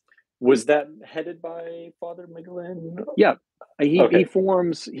 Was that headed by Father McGlynn? Yeah, he Okay.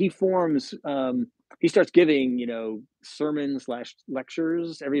 forms he starts giving sermons slash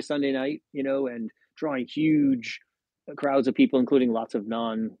lectures every Sunday night, and drawing huge crowds of people, including lots of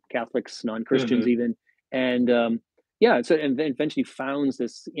non-Catholics, non-Christians Mhm. even, and yeah, and then eventually founds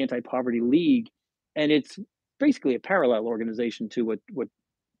this anti-poverty league, and it's basically a parallel organization to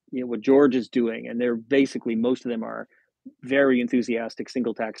what George is doing, and they're basically, most of them are very enthusiastic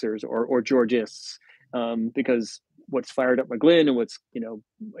single taxers or Georgists, because what's fired up McGlynn and what's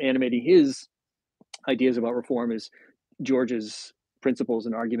animating his ideas about reform is George's principles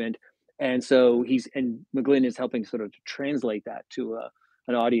and argument, and so McGlynn is helping sort of translate that to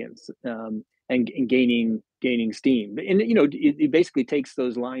an audience, and gaining steam. And it basically takes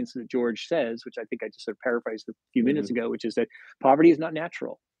those lines that George says, which I think I just sort of paraphrased a few minutes Mhm. ago, which is that poverty is not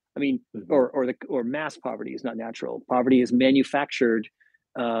natural. I mean, Mhm. or mass poverty is not natural. Poverty is manufactured,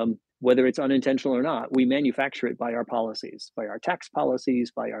 whether it's unintentional or not. We manufacture it by our policies, by our tax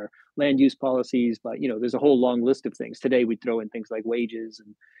policies, by our land use policies. But there's a whole long list of things. Today we throw in things like wages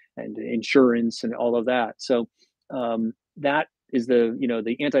and insurance and all of that. So that is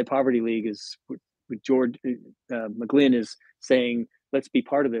the anti-poverty league is with George McGlynn is saying let's be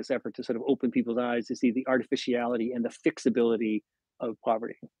part of this effort to sort of open people's eyes to see the artificiality and the fixability of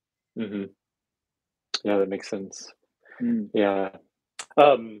poverty. Hmm. Yeah, that makes sense. Mm. Yeah.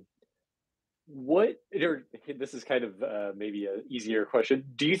 Um, what or this is kind of maybe a easier question.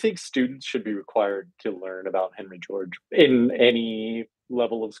 Do you think students should be required to learn about Henry George in any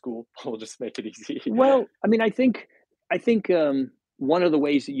level of school? We'll just make it easy. Well, I mean, I think one of the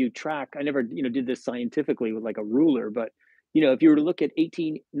ways that you track, I never, did this scientifically with like a ruler, but if you were to look at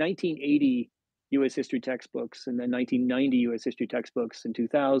 1980 U.S. history textbooks and then 1990 U.S. history textbooks in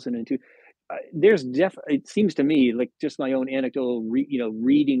 2002, it seems to me like just my own anecdotal,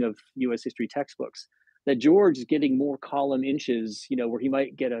 reading of U.S. history textbooks that George is getting more column inches, where he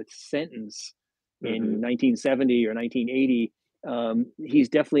might get a sentence in Hmm. 1970 or 1980. He's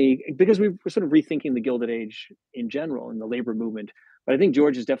definitely, because we're sort of rethinking the Gilded Age in general and the labor movement. But I think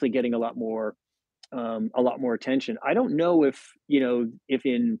George is definitely getting a lot more attention. I don't know if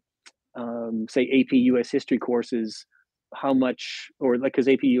in say AP US history courses, how much, or like, because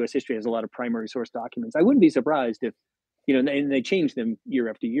AP US history has a lot of primary source documents. I wouldn't be surprised if, and they change them year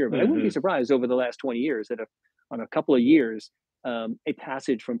after year, but I wouldn't be Hmm. surprised over the last 20 years that on a couple of years, a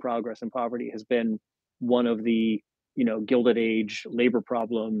passage from Progress and Poverty has been one of the, Gilded Age labor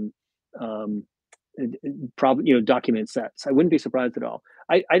problem um, problem, document sets. I wouldn't be surprised at all.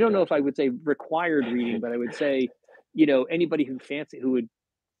 I don't know if I Gotcha. would say required reading, but I would say, anybody who would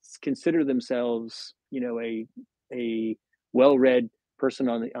consider themselves, a well-read person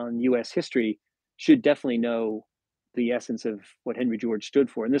on U.S. history should definitely know the essence of what Henry George stood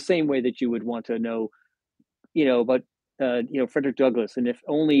for, in the same way that you would want to know, about Frederick Douglass, and if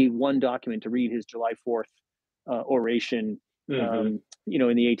only one document to read his July 4th oration, Hmm.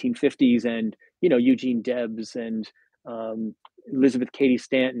 in the 1850s, and Eugene Debs and um, Elizabeth Cady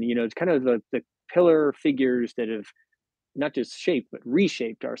Stanton. It's kind of the pillar figures that have not just shaped but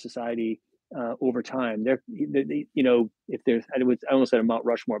reshaped our society over time. If there's, I almost said a Mount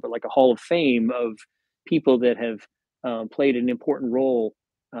Rushmore, but like a Hall of Fame of people that have played an important role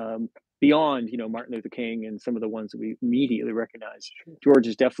beyond, Martin Luther King and some of the ones that we immediately recognize. George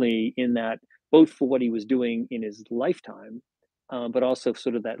is definitely in that, both for what he was doing in his lifetime, but also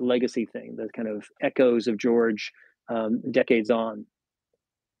sort of that legacy thing, the kind of echoes of George decades on.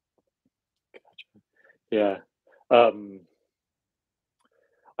 Yeah. Um,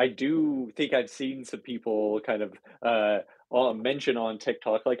 I do think I've seen some people kind of mention on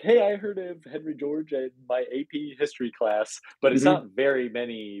TikTok, like, "Hey, I heard of Henry George in my AP history class," but it's Hmm. not very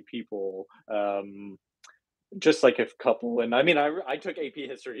many people. Just like a couple, and I mean, I took AP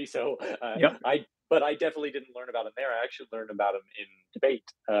history, so Yep. but I definitely didn't learn about him there. I actually learned about him in debate,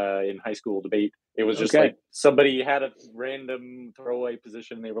 in high school debate. It was just Okay. like somebody had a random throwaway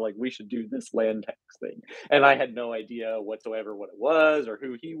position. They were like, "We should do this land tax thing," and I had no idea whatsoever what it was or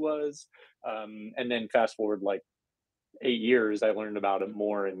who he was. And then fast forward like 8 years, I learned about him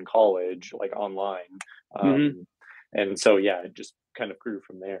more in college, like online, Hmm. um, and so yeah, it just kind of grew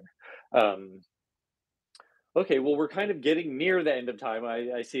from there. Um, Okay, well, we're kind of getting near the end of time.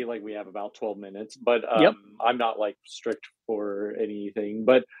 I see like we have about 12 minutes, but Yep. I'm not like strict for anything.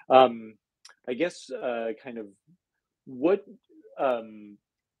 But I guess kind of what um,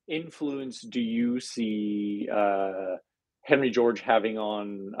 influence do you see Henry George having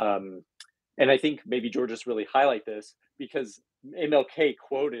on? And I think maybe Georges really highlight this because MLK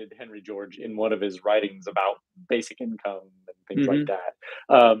quoted Henry George in one of his writings about basic income and things like Hmm.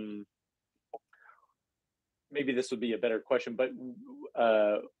 that. Maybe this would be a better question, but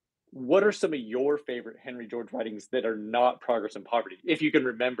uh, what are some of your favorite Henry George writings that are not Progress and Poverty? If you can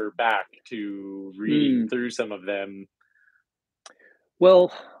remember back to reading Mm. through some of them.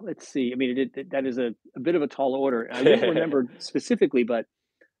 Well, let's see. I mean, that is a bit of a tall order. I won't remember specifically, but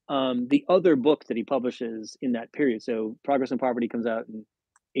the other book that he publishes in that period. So, Progress and Poverty comes out in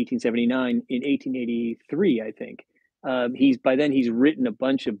 1879. In 1883, I think, he's by then he's written a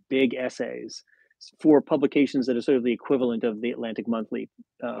bunch of big essays for publications that are sort of the equivalent of the Atlantic Monthly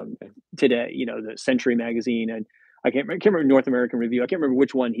um, Okay. today. The Century magazine, and I can't remember North American Review. I can't remember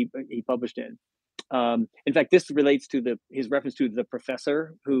which one he published in. In fact, this relates to his reference to the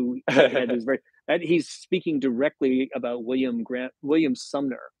professor who had this very. And he's speaking directly about William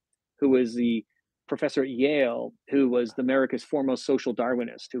Sumner, who was the professor at Yale, who was America's foremost social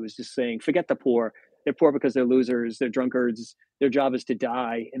Darwinist, who was just saying, "Forget the poor. They're poor because they're losers. They're drunkards. Their job is to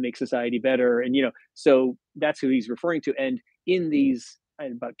die and make society better." And so that's who he's referring to. And in these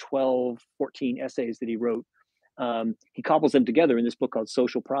about 12, 14 essays that he wrote, he cobbles them together in this book called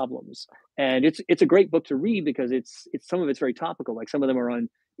Social Problems, and it's a great book to read because it's some of it's very topical. Like some of them are on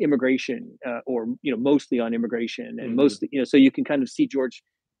immigration, or mostly on immigration, and Hmm. mostly so you can kind of see George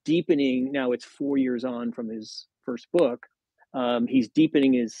deepening. Now it's 4 years on from his first book. He's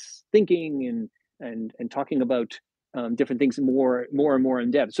deepening his thinking and talking about different things more and more in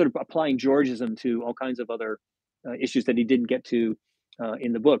depth, sort of applying Georgism to all kinds of other issues that he didn't get to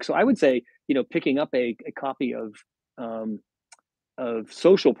in the book. So I would say, picking up a copy um, of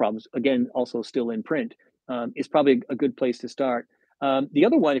Social Problems, again, also still in print, is probably a good place to start. The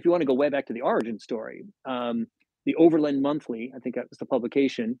other one, if you want to go way back to the origin story, the Overland Monthly, I think that was the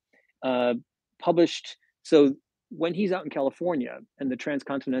publication, uh, published. So when he's out in California and the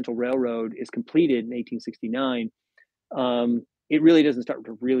Transcontinental Railroad is completed in 1869, it really doesn't start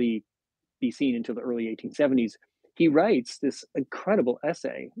to really be seen until the early 1870s. He writes this incredible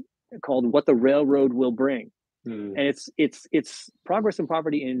essay called "What the Railroad Will Bring," Hmm. and it's progress and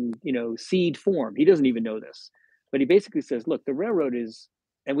poverty in seed form. He doesn't even know this, but he basically says, "Look, the railroad is,"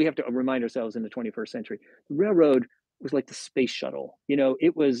 and we have to remind ourselves in the 21st century, the railroad was like the space shuttle.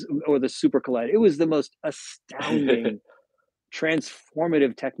 It was, or the super collider. It was the most astounding,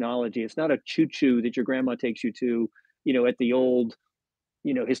 transformative technology. It's not a choo choo that your grandma takes you to, at the old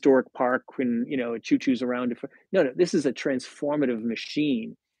historic park when it choo choos around. No, no, this is a transformative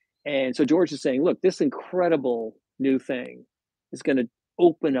machine. And so George is saying, look, this incredible new thing is going to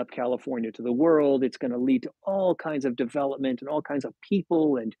open up California to the world. It's going to lead to all kinds of development and all kinds of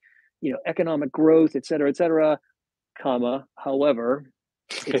people and economic growth, et cetera, et cetera. Comma. However,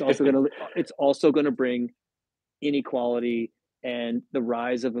 it's also going to bring inequality and the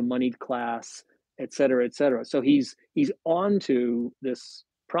rise of a moneyed class, et cetera, et cetera. So he's on to this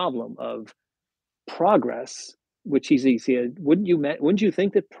problem of progress, which he said, wouldn't you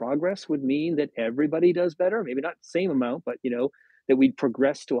think that progress would mean that everybody does better? Maybe not the same amount, but that we'd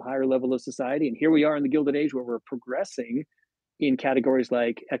progress to a higher level of society. And here we are in the Gilded Age where we're progressing in categories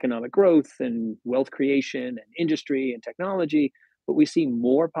like economic growth and wealth creation and industry and technology, but we see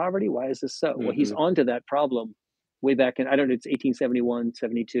more poverty. Why is this so? Well, he's Hmm. onto that problem way back in, I don't know, it's 1871,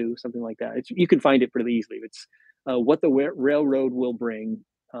 72, something like that. You can find it pretty easily. It's What the Railroad Will Bring,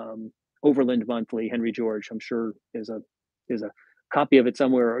 um, Overland Monthly, Henry George. I'm sure there's a copy of it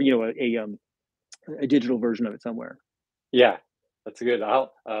somewhere, or a digital version of it somewhere. Yeah, that's good.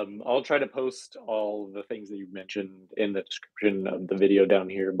 I'll try to post all the things that you mentioned in the description of the video down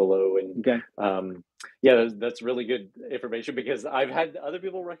here below, and Okay. yeah, that's really good information because I've had other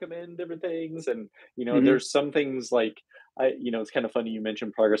people recommend different things, and Hmm. there's some things like it's kind of funny you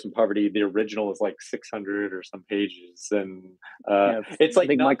mentioned Progress and Poverty. The original is like 600 or some pages, and Yeah, it's I like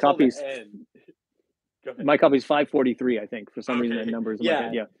think not till the end. Go ahead. my copy's 543. I think for some reason that Okay, number is in my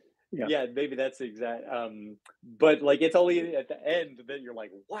head. yeah, Yeah, yeah, yeah, maybe that's the exact, but, like, it's only at the end that you're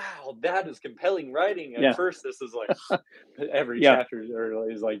like, "Wow, that is compelling writing." At yeah, first, this is like every yeah. chapter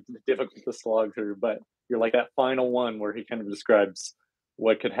is, like, difficult to slog through, but you're like that final one where he kind of describes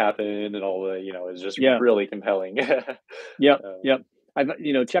what could happen and all the is just Yeah. really compelling. Yep. Yep.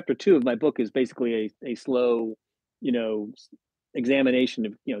 Um, Chapter two of my book is basically a slow, you know, s- examination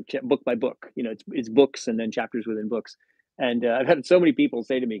of, book by book. It's books and then chapters within books. And I've had so many people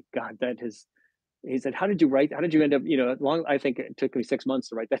say to me, God, he said, how did you write? How did you end up, I think it took me 6 months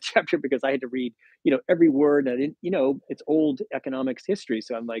to write that chapter because I had to read, every word. I didn't, it's old economics history.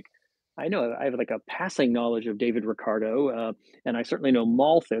 So I'm like, I know I have like a passing knowledge of David Ricardo, and I certainly know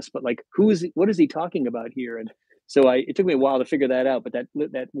Malthus, but like, what is he talking about here? And so it took me a while to figure that out. But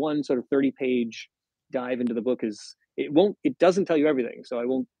that one sort of 30-page dive into the book it doesn't tell you everything. So I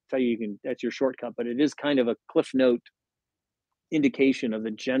won't tell you, that's your shortcut, but it is kind of a cliff note indication of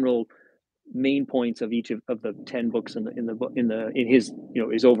the general main points of each of the 10 books in the book in his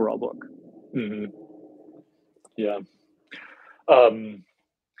his overall book. mhm, yeah. Um,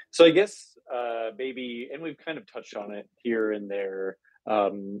 so I guess, maybe and we've kind of touched on it here and there,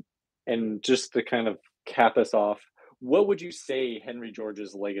 um, and just to kind of cap us off, what would you say Henry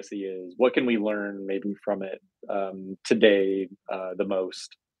George's legacy is? What can we learn maybe from it, today, the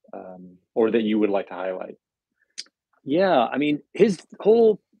most, or that you would like to highlight? Yeah, I mean, his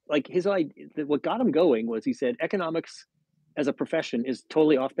whole like his idea, what got him going was he said economics as a profession is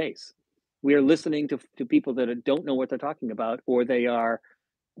totally off base. We are listening to people that don't know what they're talking about, or they are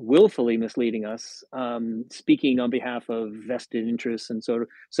willfully misleading us, speaking on behalf of vested interests, and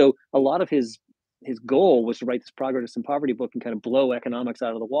so a lot of his goal was to write this progress and poverty book and kind of blow economics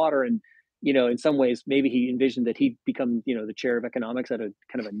out of the water. And in some ways, maybe he envisioned that he'd become the chair of economics at a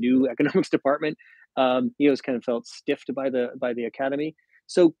kind of a new economics department. He was kind of felt stiffed by the academy.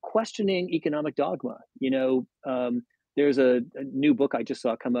 So questioning economic dogma, there's a new book I just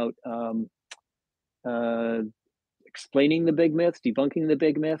saw come out, uh, explaining the big myth, debunking the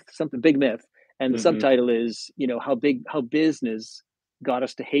big myth, something big myth, and the Hmm. subtitle is, how business got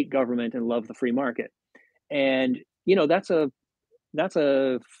us to hate government and love the free market. And that's a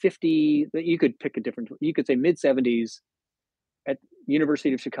 50, that you could pick a different, you could say mid 70s at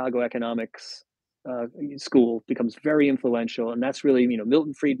University of Chicago economics school becomes very influential, and that's really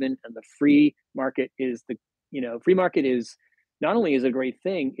Milton Friedman and the free market is the free market is not only is a great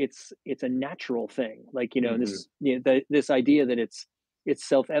thing, it's a natural thing. Like and Hmm. this idea that it's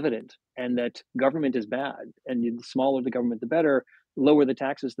self evident and that government is bad, and the smaller the government the better, lower the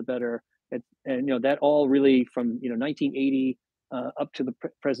taxes the better, and that all really from 1980 up to the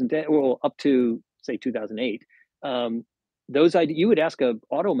present day, well up to say 2008. Those ideas, you would ask a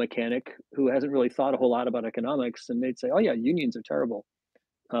auto mechanic who hasn't really thought a whole lot about economics, and they'd say, "Oh yeah, unions are terrible.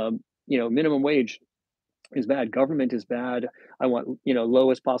 Minimum wage is bad. Government is bad. I want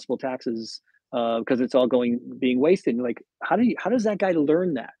lowest possible taxes because it's all being wasted." And like, how does that guy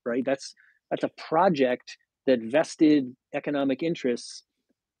learn that? Right? That's a project that vested economic interests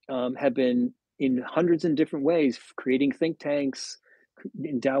have been in hundreds of different ways, creating think tanks,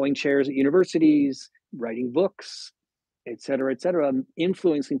 endowing chairs at universities, writing books, et cetera,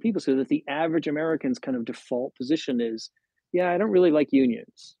 influencing people so that the average American's kind of default position is, yeah, I don't really like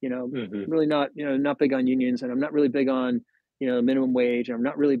unions. Hmm. Really not big on unions, and I'm not really big on minimum wage. And I'm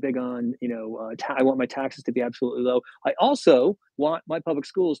not really big on I want my taxes to be absolutely low. I also want my public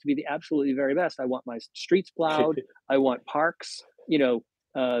schools to be the absolutely very best. I want my streets plowed. I want parks.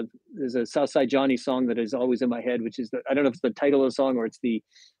 There's a Southside Johnny song that is always in my head, which is I don't know if it's the title of the song or it's the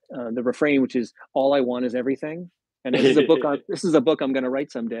refrain, which is "All I want is everything." And this is a book I'm going to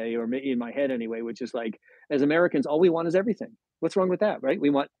write someday, or maybe in my head anyway, which is like, as Americans, all we want is everything. What's wrong with that, right? We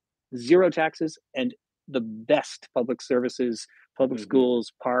want zero taxes and the best public services, public Hmm.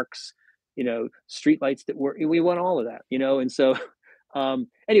 schools, parks, streetlights that work. We want all of that, and so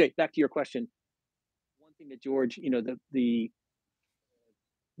anyway, back to your question. One thing that George, the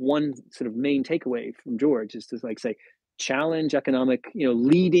one sort of main takeaway from George is to like say, challenge economic,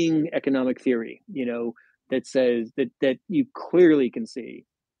 leading economic theory, that says that you clearly can see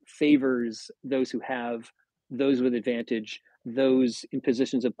favors those who have, those with advantage, those in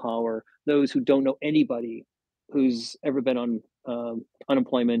positions of power, those who don't know anybody who's ever been on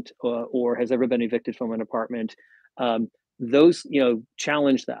unemployment or has ever been evicted from an apartment. Um, those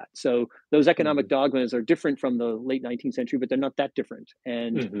challenge that. So those economic Hmm. dogmas are different from the late 19th century, but they're not that different.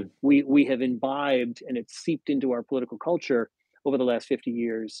 And Hmm. we have imbibed, and it's seeped into our political culture over the last 50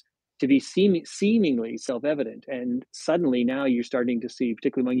 years to be seemingly self-evident. And suddenly now you're starting to see,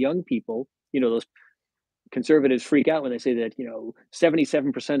 particularly among young people, those conservatives freak out when they say that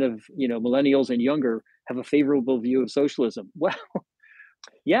 77% of millennials and younger have a favorable view of socialism. Well,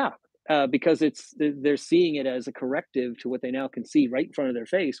 yeah, because they're seeing it as a corrective to what they now can see right in front of their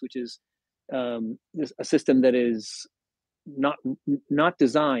face, which is a system that is not not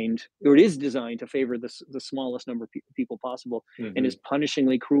designed, or it is designed to favor the smallest number of people possible, and Hmm. is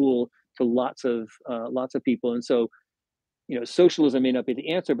punishingly cruel to lots of people. And so socialism may not be the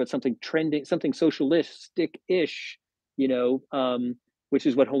answer, but something trending, something socialistic-ish, you know which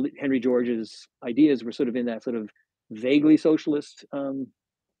is what Henry George's ideas were, sort of in that sort of vaguely socialist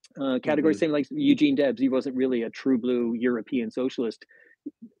category. Hmm. Same like Eugene Debs. He wasn't really a true blue European socialist.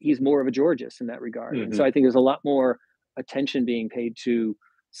 He's more of a Georgist in that regard. And so Hmm. I think there's a lot more attention being paid to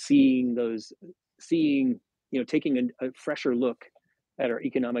seeing taking a fresher look at our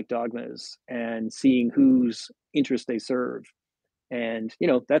economic dogmas and seeing whose interest they serve. And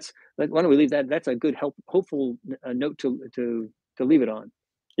why don't we leave that? That's a good hopeful note to leave it on.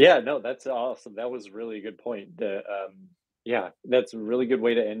 Yeah, no, that's awesome. That was really a good point. Yeah, that's a really good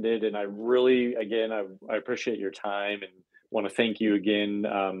way to end it. And I really, again, I appreciate your time and want to thank you again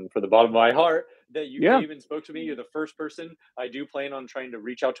for the bottom of my heart that you Yeah. came and spoke to me. You're the first person. I do plan on trying to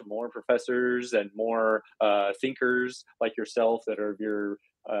reach out to more professors and more thinkers like yourself that are of your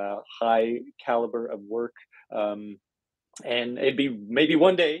high caliber of work. Um, and it'd be maybe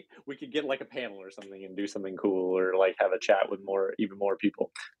one day we could get like a panel or something and do something cool or like have a chat with even more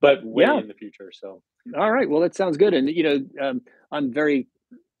people, but way Yeah. in the future. So All right. Well, that sounds good. And I'm very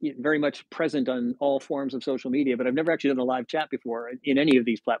much present on all forms of social media, but I've never actually done a live chat before in any of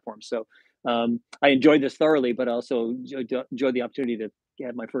these platforms. So I enjoyed this thoroughly, but also enjoyed the opportunity to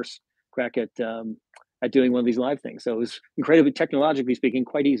have my first crack at doing one of these live things. So it was incredibly, technologically speaking,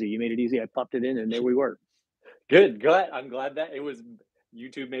 quite easy. You made it easy. I popped it in, and there we were. good. I'm glad that it was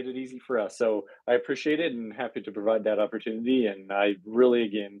YouTube made it easy for us. So I appreciate it and happy to provide that opportunity. And I really,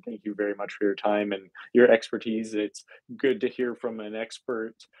 again, thank you very much for your time and your expertise. It's good to hear from an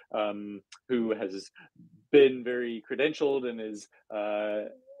expert who has been very credentialed and is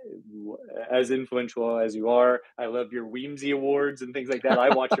as influential as you are. I love your Weemsy awards and things like that.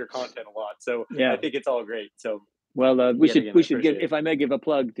 I watch your content a lot, so I Yeah. think it's all great. So Well, we yet should again, I we should give, appreciate it. if I may give a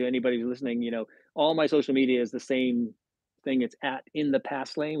plug to anybody who's listening, all my social media is the same thing. It's at in the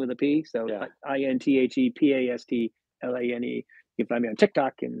past lane with a P. So Yeah, INTHEPASTLANE. You can find me on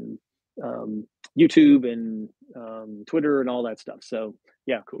TikTok and YouTube and Twitter and all that stuff. So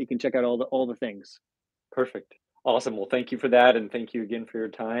yeah, cool. you can check out all the things. Perfect. Awesome. Well, thank you for that. And thank you again for your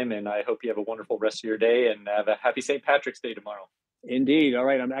time. And I hope you have a wonderful rest of your day and have a happy St. Patrick's Day tomorrow. Indeed. All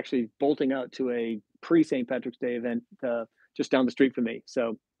right, I'm actually bolting out to a pre St. Patrick's Day event just down the street from me.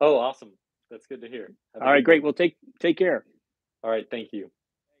 So Oh, awesome. That's good to hear. Have all a right, good great. one. Well, take care. All right. Thank you.